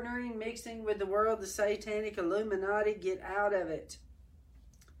 partnering, mixing with the world, the satanic Illuminati. Get out of it.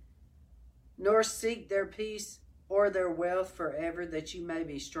 Nor seek their peace or their wealth forever, that you may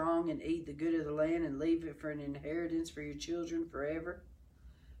be strong and eat the good of the land and leave it for an inheritance for your children forever.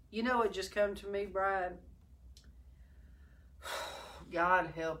 You know what just come to me, bride?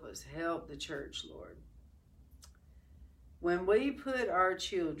 God help us. Help the church, Lord. When we put our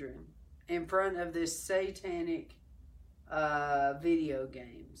children in front of this satanic video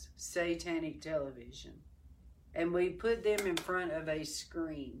games, satanic television, and we put them in front of a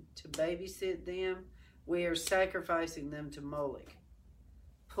screen to babysit them, we are sacrificing them to Moloch.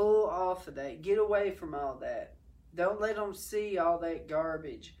 Pull off of that. Get away from all that. Don't let them see all that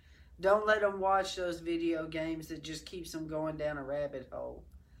garbage. Don't let them watch those video games that just keeps them going down a rabbit hole.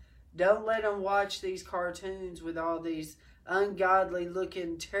 Don't let them watch these cartoons with all these ungodly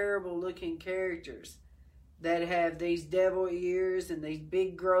looking, terrible looking characters that have these devil ears and these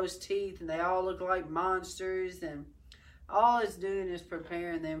big gross teeth, and they all look like monsters, and all it's doing is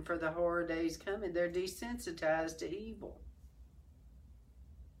preparing them for the horror days coming. They're desensitized to evil.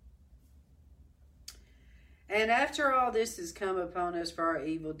 And after all this has come upon us for our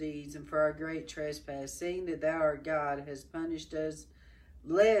evil deeds and for our great trespass, seeing that thou, our God, has punished us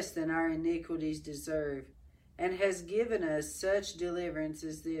less than our iniquities deserve, and has given us such deliverance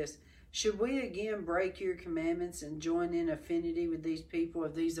as this, should we again break your commandments and join in affinity with these people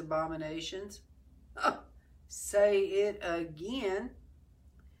of these abominations? Say it again.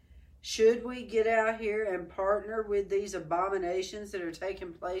 Should we get out here and partner with these abominations that are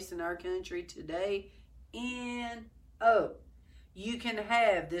taking place in our country today? You can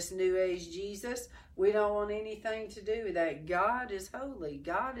have this New Age Jesus. We don't want anything to do with that. God is holy.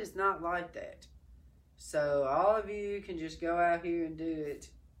 God is not like that. So all of you can just go out here and do it.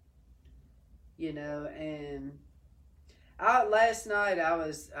 You know, and last night I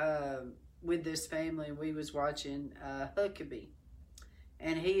was with this family, and we was watching Huckabee.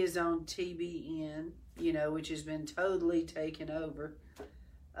 And he is on TBN, you know, which has been totally taken over.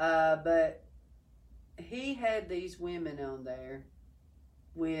 But he had these women on there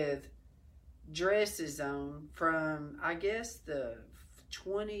with dresses on from, I guess, the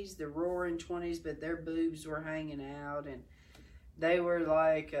 20s, the roaring 20s, but their boobs were hanging out, and they were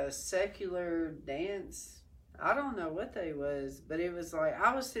like a secular dance. I don't know what they was, but it was like,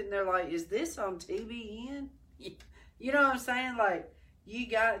 I was sitting there like, is this on TBN? You know what I'm saying? Like, you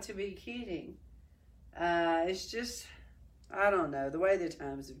got to be kidding. It's just, I don't know, the way the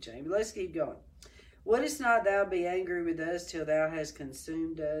times have changed. But let's keep going. Wouldst not thou be angry with us till thou hast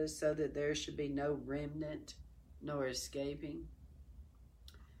consumed us, so that there should be no remnant nor escaping?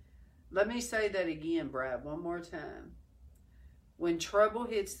 Let me say that again, Brad, one more time. When trouble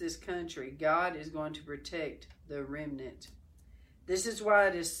hits this country, God is going to protect the remnant. This is why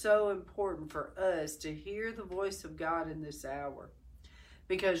it is so important for us to hear the voice of God in this hour.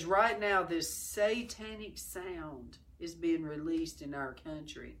 Because right now, this satanic sound is being released in our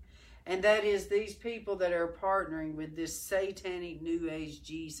country. And that is these people that are partnering with this satanic New Age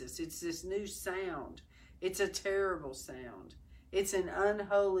Jesus. It's this new sound. It's a terrible sound. It's an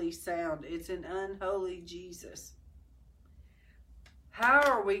unholy sound. It's an unholy Jesus. How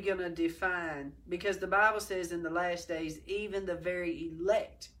are we going to define? Because the Bible says in the last days, even the very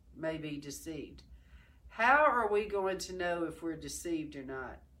elect may be deceived. How are we going to know if we're deceived or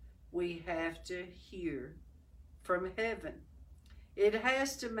not? We have to hear from heaven. It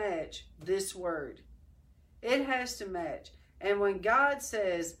has to match this word. It has to match. And when God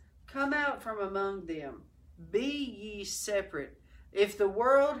says, come out from among them, be ye separate. If the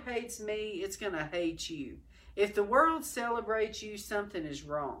world hates me, it's going to hate you. If the world celebrates you, something is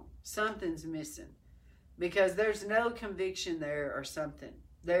wrong. Something's missing. Because there's no conviction there or something.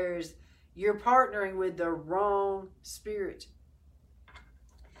 You're partnering with the wrong spirit.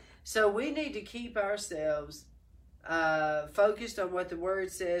 So we need to keep ourselves focused on what the word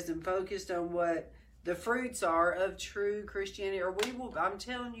says and focused on what the fruits are of true Christianity. Or we will, I'm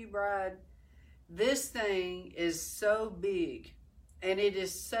telling you, bride, this thing is so big. And it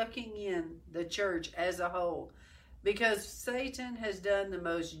is sucking in the church as a whole. Because Satan has done the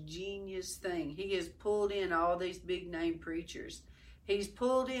most genius thing. He has pulled in all these big name preachers. He's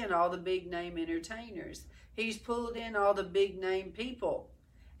pulled in all the big name entertainers. He's pulled in all the big name people.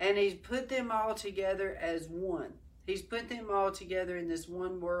 And he's put them all together as one. He's put them all together in this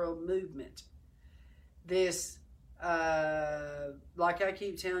one world movement. This, like I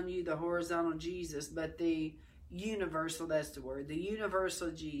keep telling you, the horizontal Jesus, but the universal, that's the word, the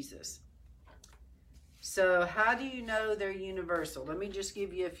universal Jesus. So how do you know they're universal? Let me just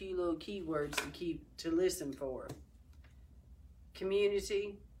give you a few little keywords to listen for.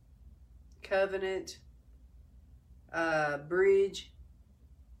 Community, covenant, bridge,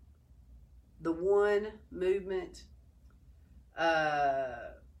 the one movement,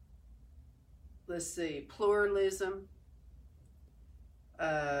 let's see, pluralism,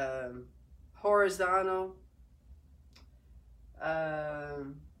 horizontal,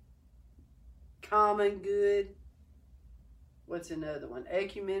 common good. What's another one?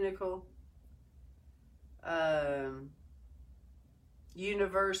 Ecumenical,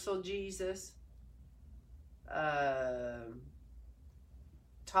 universal Jesus,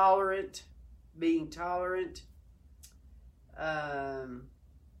 tolerant, being tolerant.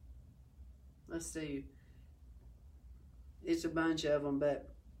 Let's see. It's a bunch of them,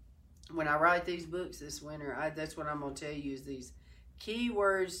 but when I write these books this winter, that's what I'm going to tell you is these key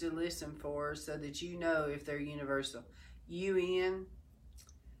words to listen for so that you know if they're universal. UN,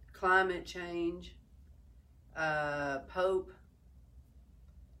 climate change, Pope,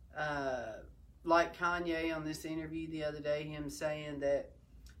 like Kanye on this interview the other day, him saying that,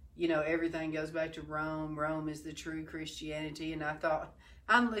 you know, everything goes back to Rome. Rome is the true Christianity. And I thought,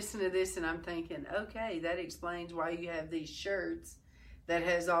 I'm listening to this and I'm thinking, okay, that explains why you have these shirts that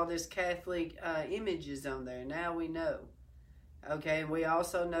has all this Catholic images on there. Now we know. Okay, and we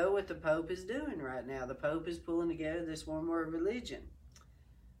also know what the Pope is doing right now. The Pope is pulling together this one world religion.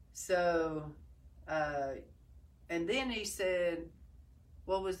 So, and then he said,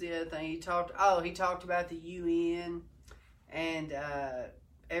 what was the other thing? He talked about the UN and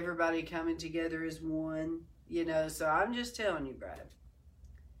everybody coming together as one, you know. So I'm just telling you, Brad,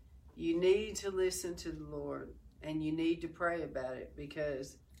 you need to listen to the Lord and you need to pray about it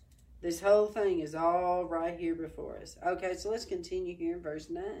because this whole thing is all right here before us. Okay, so let's continue here in verse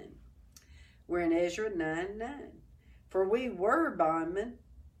 9. We're in Ezra 9:9. For we were bondmen.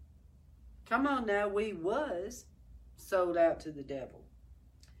 Come on now, we was sold out to the devil.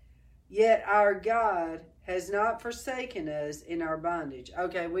 Yet our God has not forsaken us in our bondage.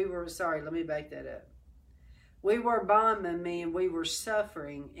 Okay, let me back that up. We were bondmen, meaning we were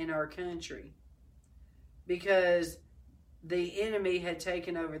suffering in our country. because the enemy had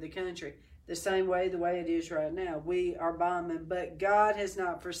taken over the country. The way it is right now. We are bondmen, but God has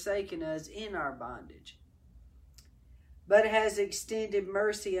not forsaken us in our bondage, but has extended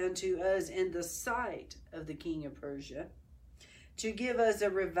mercy unto us in the sight of the king of Persia, to give us a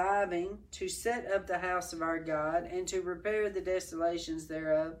reviving, to set up the house of our God, and to repair the desolations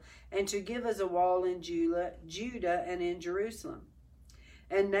thereof, and to give us a wall in Judah and in Jerusalem.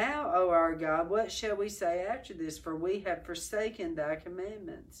 And now, O our God, what shall we say after this? For we have forsaken thy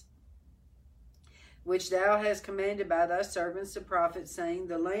commandments, which thou hast commanded by thy servants the prophets, saying,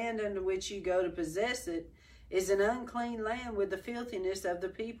 the land unto which you go to possess it is an unclean land, with the filthiness of the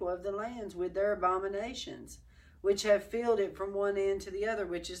people of the lands, with their abominations, which have filled it from one end to the other,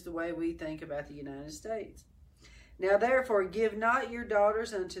 which is the way we think about the United States. Now therefore give not your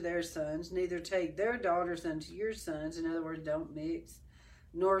daughters unto their sons, neither take their daughters unto your sons. In other words, don't mix.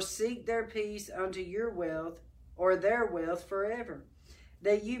 Nor seek their peace unto your wealth, or their wealth forever,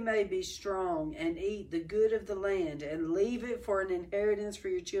 that you may be strong and eat the good of the land, and leave it for an inheritance for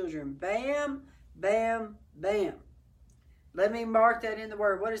your children. Bam, bam, bam. Let me mark that in the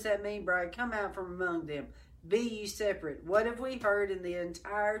word. What does that mean, Bride? Come out from among them. Be ye separate. What have we heard in the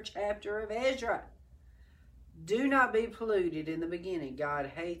entire chapter of Ezra? Do not be polluted in the beginning.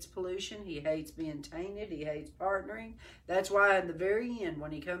 God hates pollution. He hates being tainted. He hates partnering. That's why in the very end,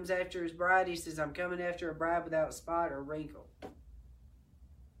 when he comes after his bride, he says, I'm coming after a bride without spot or wrinkle.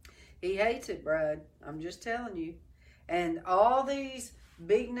 He hates it, bride. I'm just telling you. And all these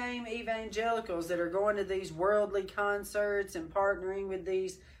big name evangelicals that are going to these worldly concerts and partnering with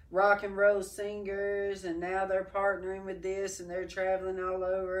these rock and roll singers, and now they're partnering with this, and they're traveling all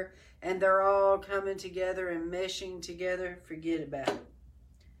over, and they're all coming together and meshing together. Forget about it.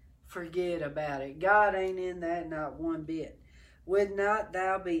 Forget about it. God ain't in that, not one bit. Would not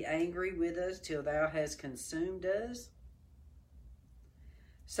thou be angry with us till thou hast consumed us,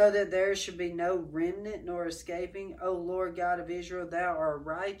 so that there should be no remnant nor escaping? O Lord God of Israel, thou art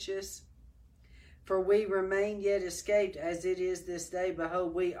righteous. For we remain yet escaped as it is this day.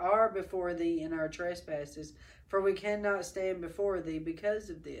 Behold, we are before thee in our trespasses, for we cannot stand before thee because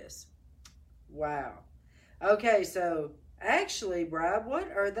of this. Wow. Okay, so actually, bride,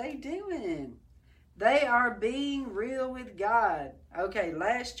 what are they doing? They are being real with God. Okay,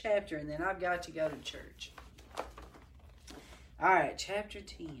 last chapter, and then I've got to go to church. All right, chapter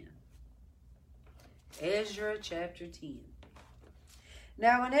 10. Ezra chapter 10.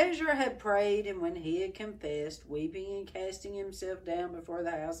 Now when Ezra had prayed, and when he had confessed, weeping and casting himself down before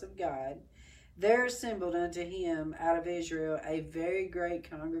the house of God, there assembled unto him out of Israel a very great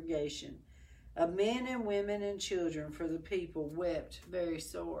congregation of men and women and children, for the people wept very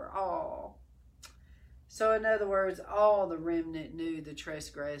sore. All. So in other words, all the remnant knew the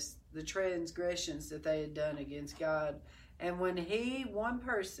transgressions that they had done against God. And when one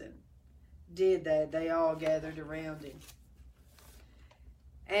person, did that, they all gathered around him.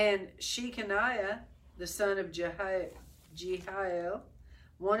 And Shechaniah, the son of Jehiel,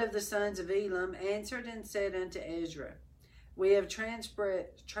 one of the sons of Elam, answered and said unto Ezra, we have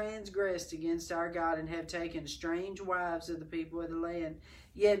transgressed against our God, and have taken strange wives of the people of the land.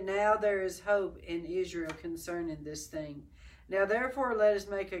 Yet now there is hope in Israel concerning this thing. Now therefore let us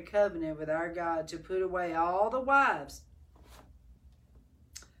make a covenant with our God to put away all the wives.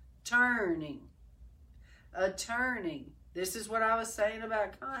 Turning. This is what I was saying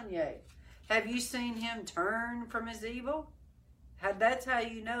about Kanye. Have you seen him turn from his evil? That's how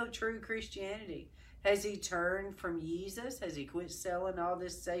you know true Christianity. Has he turned from Jesus? Has he quit selling all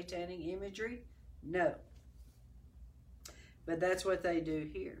this satanic imagery? No. But that's what they do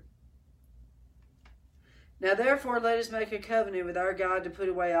here. Now therefore let us make a covenant with our God to put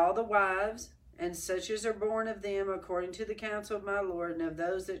away all the wives, and such as are born of them, according to the counsel of my Lord, and of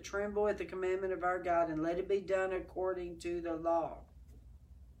those that tremble at the commandment of our God, and let it be done according to the law.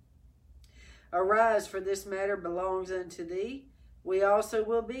 Arise, for this matter belongs unto thee. We also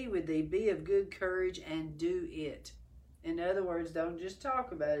will be with thee. Be of good courage, and do it. In other words, don't just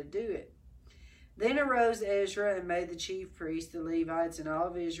talk about it, do it. Then arose Ezra and made the chief priests, the Levites, and all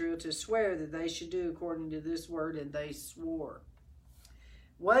of Israel to swear that they should do according to this word, and they swore.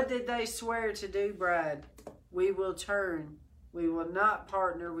 What did they swear to do, bride? We will turn. We will not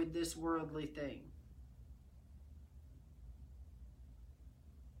partner with this worldly thing.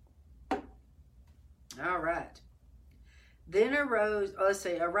 All right. Then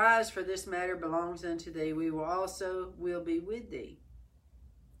arise, for this matter belongs unto thee. We will be with thee.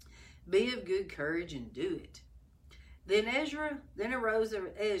 Be of good courage, and do it. Then arose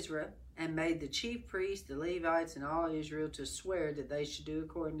Ezra and made the chief priests, the Levites, and all Israel to swear that they should do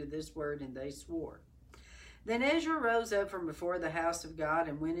according to this word, and they swore. Then Ezra rose up from before the house of God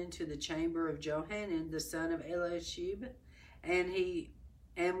and went into the chamber of Johanan, the son of Eliashib.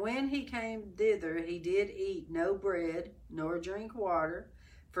 And when he came thither, he did eat no bread, nor drink water,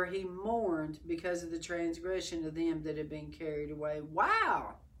 for he mourned because of the transgression of them that had been carried away.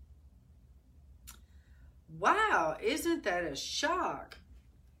 Wow! Wow, isn't that a shock?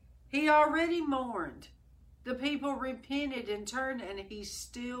 He already mourned. The people repented and turned, and he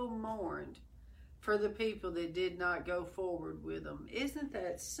still mourned for the people that did not go forward with him. Isn't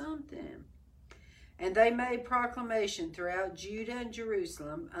that something? And they made proclamation throughout Judah and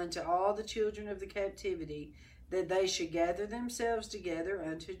Jerusalem unto all the children of the captivity, that they should gather themselves together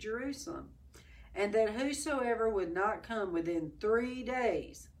unto Jerusalem, and that whosoever would not come within 3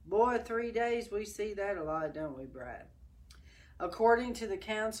 days, boy, 3 days, we see that a lot, don't we, Brad? According to the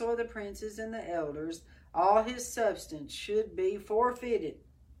counsel of the princes and the elders, all his substance should be forfeited,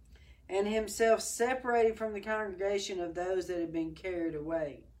 and himself separated from the congregation of those that had been carried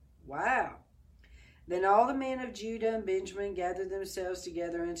away. Wow. Then all the men of Judah and Benjamin gathered themselves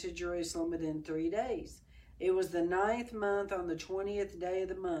together unto Jerusalem within 3 days. It was the 9th month on the 20th day of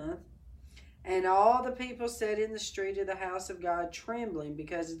the month. And all the people sat in the street of the house of God, trembling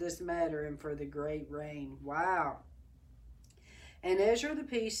because of this matter and for the great rain. Wow. And Ezra the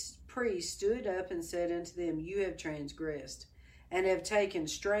priest stood up and said unto them, You have transgressed, and have taken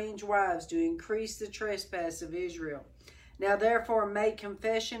strange wives to increase the trespass of Israel. Now therefore make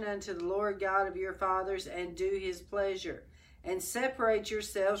confession unto the Lord God of your fathers, and do his pleasure, and separate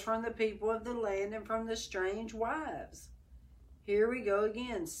yourselves from the people of the land and from the strange wives. Here we go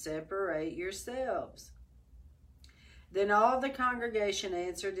again, separate yourselves. Then all the congregation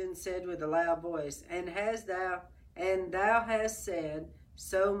answered and said with a loud voice, And thou hast said,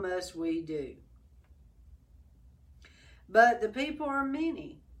 so must we do. But the people are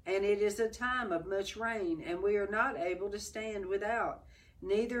many, and it is a time of much rain, and we are not able to stand without.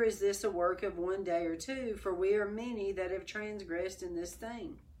 Neither is this a work of 1 day or 2, for we are many that have transgressed in this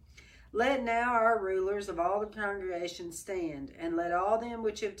thing. Let now our rulers of all the congregation stand, and let all them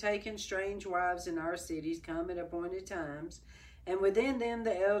which have taken strange wives in our cities come at appointed times, and within them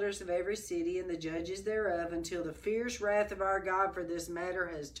the elders of every city and the judges thereof, until the fierce wrath of our God for this matter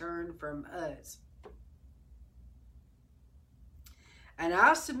has turned from us. And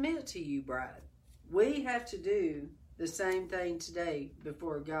I submit to you, bride, we have to do the same thing today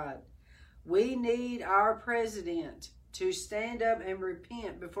before God. We need our president to stand up and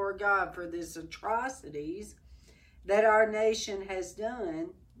repent before God for these atrocities that our nation has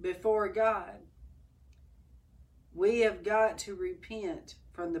done before God. We have got to repent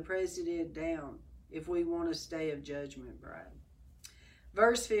from the president down if we want to stay of judgment, bride.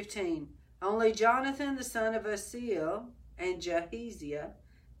 Verse 15, Only Jonathan the son of Asiel and Jahaziah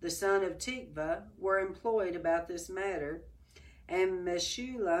the son of Tikvah were employed about this matter, and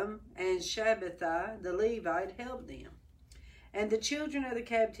Meshullam and Shabbathai the Levite helped them. And the children of the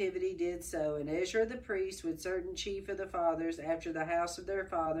captivity did so, and Ezra the priest with certain chief of the fathers after the house of their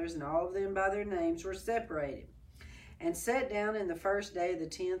fathers, and all of them by their names, were separated, and sat down in the first day of the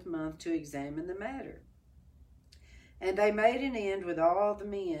 10th month to examine the matter. And they made an end with all the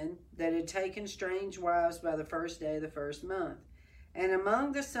men that had taken strange wives by the first day of the 1st month. And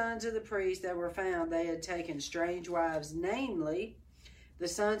among the sons of the priests that were found, they had taken strange wives, namely, the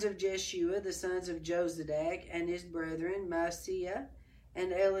sons of Jeshua, the sons of Jozadak, and his brethren, Maaseiah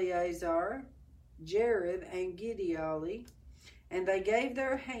and Eleazar, Jarib and Gideali. And they gave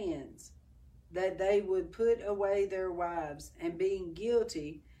their hands that they would put away their wives, and being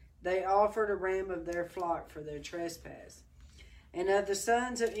guilty, they offered a ram of their flock for their trespass. And of the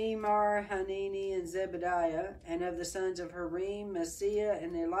sons of Emar, Hanini, and Zebediah, and of the sons of Harim, Maaseiah,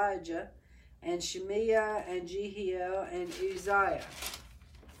 and Elijah, and Shemiah, and Jehiel, and Uzziah.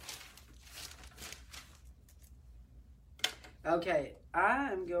 Okay,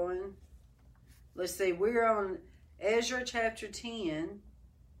 I am going, let's see, we're on Ezra chapter 10,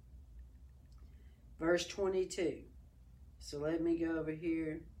 verse 22. So let me go over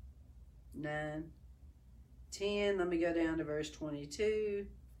here, 9, 10, let me go down to verse 22,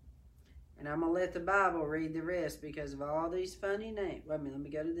 and I'm going to let the Bible read the rest because of all these funny names. Wait a minute, let me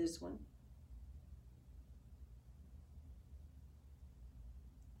go to this one.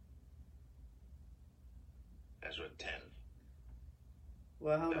 Ezra 10.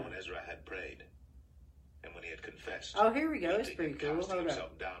 Well, hold Now on. when Ezra had prayed, and when he had confessed, Oh, here we go. It's he pretty cool. cast Hold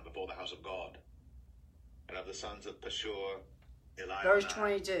himself on. down before the house of God. And of the sons of Pashur, Eliah, Verse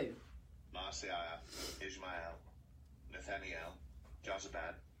 22. Maaseiah, Ishmael, Nathaniel,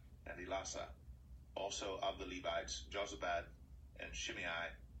 Jozabad, and Elasa. Also of the Levites, Jozabad, and Shimei,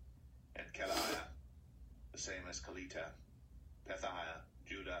 and Kelaiah, the same as Kelita, Pethiah,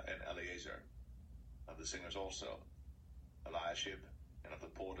 Judah, and Eleazar. Of the singers also, Eliashib, and of the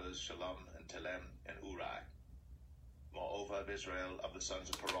porters, Shalom, and Telem, and Uri. Moreover, of Israel, of the sons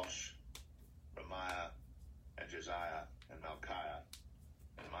of Parosh, Ramiah, and Josiah, and Malchiah,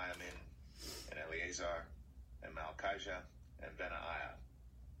 and Miamin, and Eleazar, and Malchijah, and Benaiah.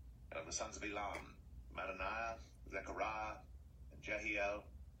 And of the sons of Elam, Mattaniah, Zechariah, and Jehiel,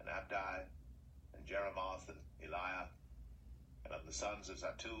 and Abdi, and Jeremoth, and Eliah. And of the sons of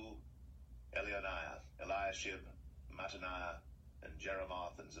Zatu, Elionaiah, Eliashib, Mattaniah, and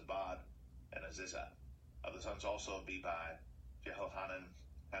Jeremoth, and Zabad, and Azizah. Of the sons also of Bebai, Jehohanan,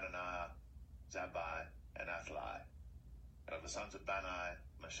 Hananiah, Zabbai, and Athli. And of the sons of Bani,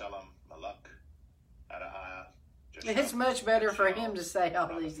 Meshullam, Maluk, Adaiah, Jeshua. It's much better for him to say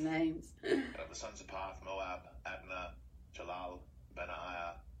all these names. And of the sons of Path, Moab, Adnah, Jalal,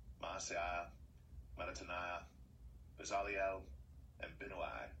 Benaiah, Maaseiah, Mattaniah, Bezaliel, and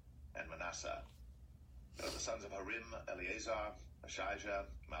Binuai, and Manasseh. And of the sons of Harim, Eleazar, Ashijah,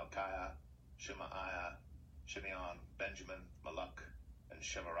 Malchiah, Shemaiah, Shimeon, Benjamin, Maluk, and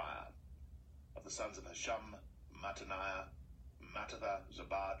Shemariah. Of the sons of Hashum, Mattaniah, Mattatha,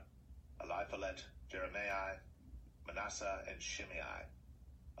 Zabad, Eliphalet, Jeremiah, Manasseh, and Shimei.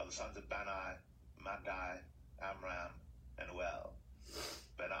 Of the sons of Bani, Maddai, Amram, and Uel.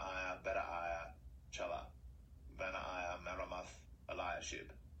 Benaiah, Bedaiah, Chela, Benaiah, Meremoth,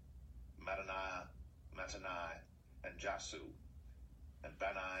 Eliashib, Mattaniah, Mattanai, and Jasu, and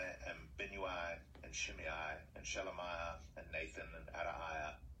Bani, and Binuai, and Shimei, and Shelemiah, and Nathan, and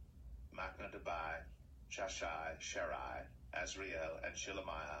Adaiah, Machnadebai, Shashai, Sherai, Azriel, and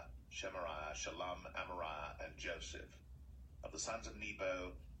Shelemiah, Shemariah, Shalom, Amariah, and Joseph. Of the sons of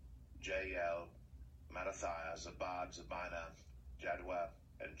Nebo, Jael, Mattathiah, Zabad, Zabina, Jadua,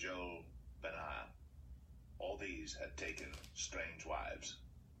 and Joel, Benaiah. All these had taken strange wives,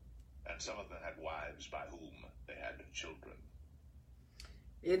 and some of them had wives by whom they had children.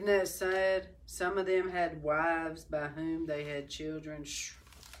 Isn't that sad? Some of them had wives by whom they had children.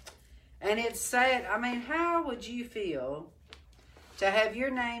 And it's sad. I mean, how would you feel to have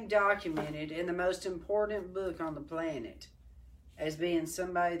your name documented in the most important book on the planet as being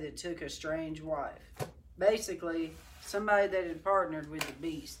somebody that took a strange wife? Basically, somebody that had partnered with the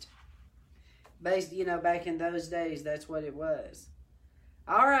beast. Back in those days, that's what it was.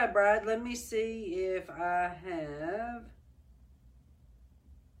 All right, Brad, let me see if I have...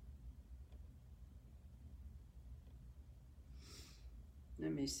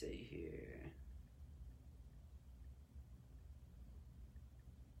 Let me see here.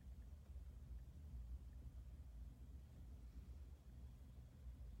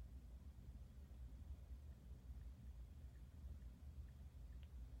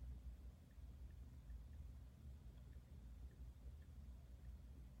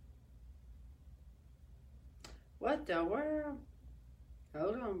 What the world?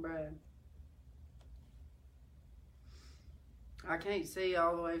 Hold on, Brad. I can't see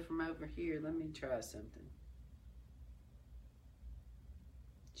all the way from over here. Let me try something.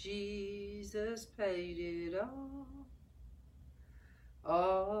 Jesus paid it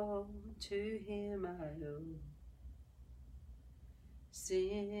all to him I owe.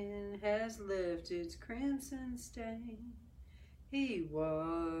 Sin has left its crimson stain. He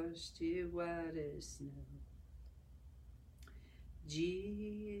washed it white as snow.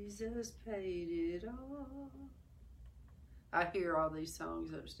 Jesus paid it all. I hear all these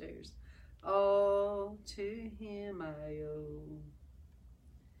songs upstairs. All to him I owe.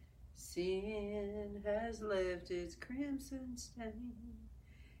 Sin has left its crimson stain.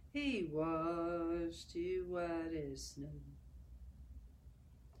 He washed it white as snow.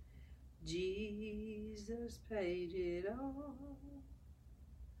 Jesus paid it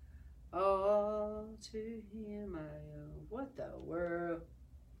all to him I owe. What the world?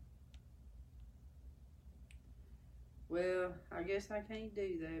 Well, I guess I can't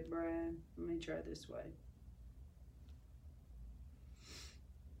do that, Brian. Let me try this way.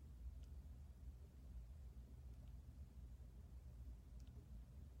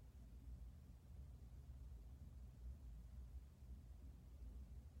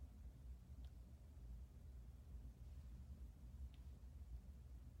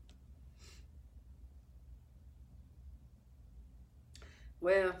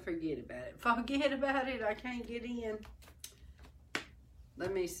 Well, forget about it. Forget about it. I can't get in.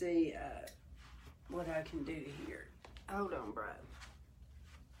 Let me see what I can do here. Hold on, Brian.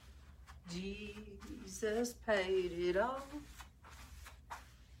 Jesus paid it all.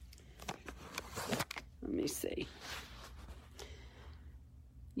 Let me see.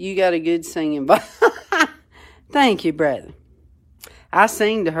 You got a good singing voice. Thank you, brother. I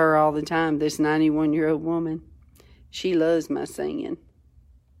sing to her all the time, this 91-year-old woman. She loves my singing.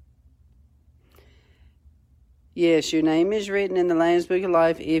 Yes, your name is written in the Lamb's Book of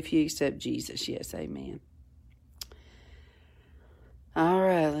Life if you accept Jesus. Yes, amen. All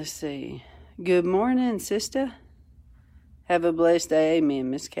right, let's see. Good morning, sister. Have a blessed day. Amen,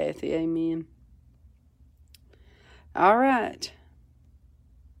 Miss Kathy. Amen. All right.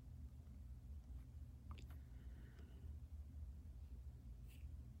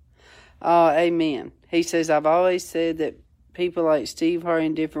 Amen. He says, I've always said that people like Steve Harvey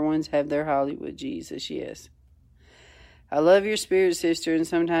and different ones have their Hollywood Jesus. Yes. I love your spirit, sister, and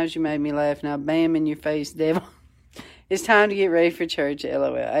sometimes you make me laugh. Now, bam in your face, devil. It's time to get ready for church.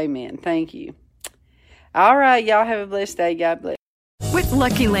 LOL. Amen. Thank you. All right, y'all have a blessed day. God bless. With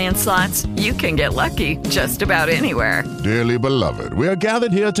Lucky Land Slots, you can get lucky just about anywhere. Dearly beloved, we are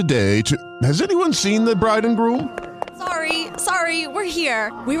gathered here today to... Has anyone seen the bride and groom? Sorry, we're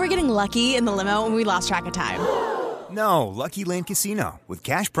here. We were getting lucky in the limo and we lost track of time. No, Lucky Land Casino, with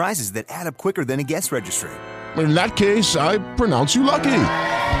cash prizes that add up quicker than a guest registry. In that case, I pronounce you lucky.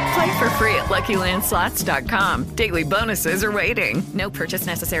 Play for free at LuckyLandSlots.com. Daily bonuses are waiting. No purchase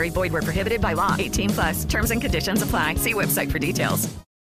necessary. Void where prohibited by law. 18+. Terms and conditions apply. See website for details.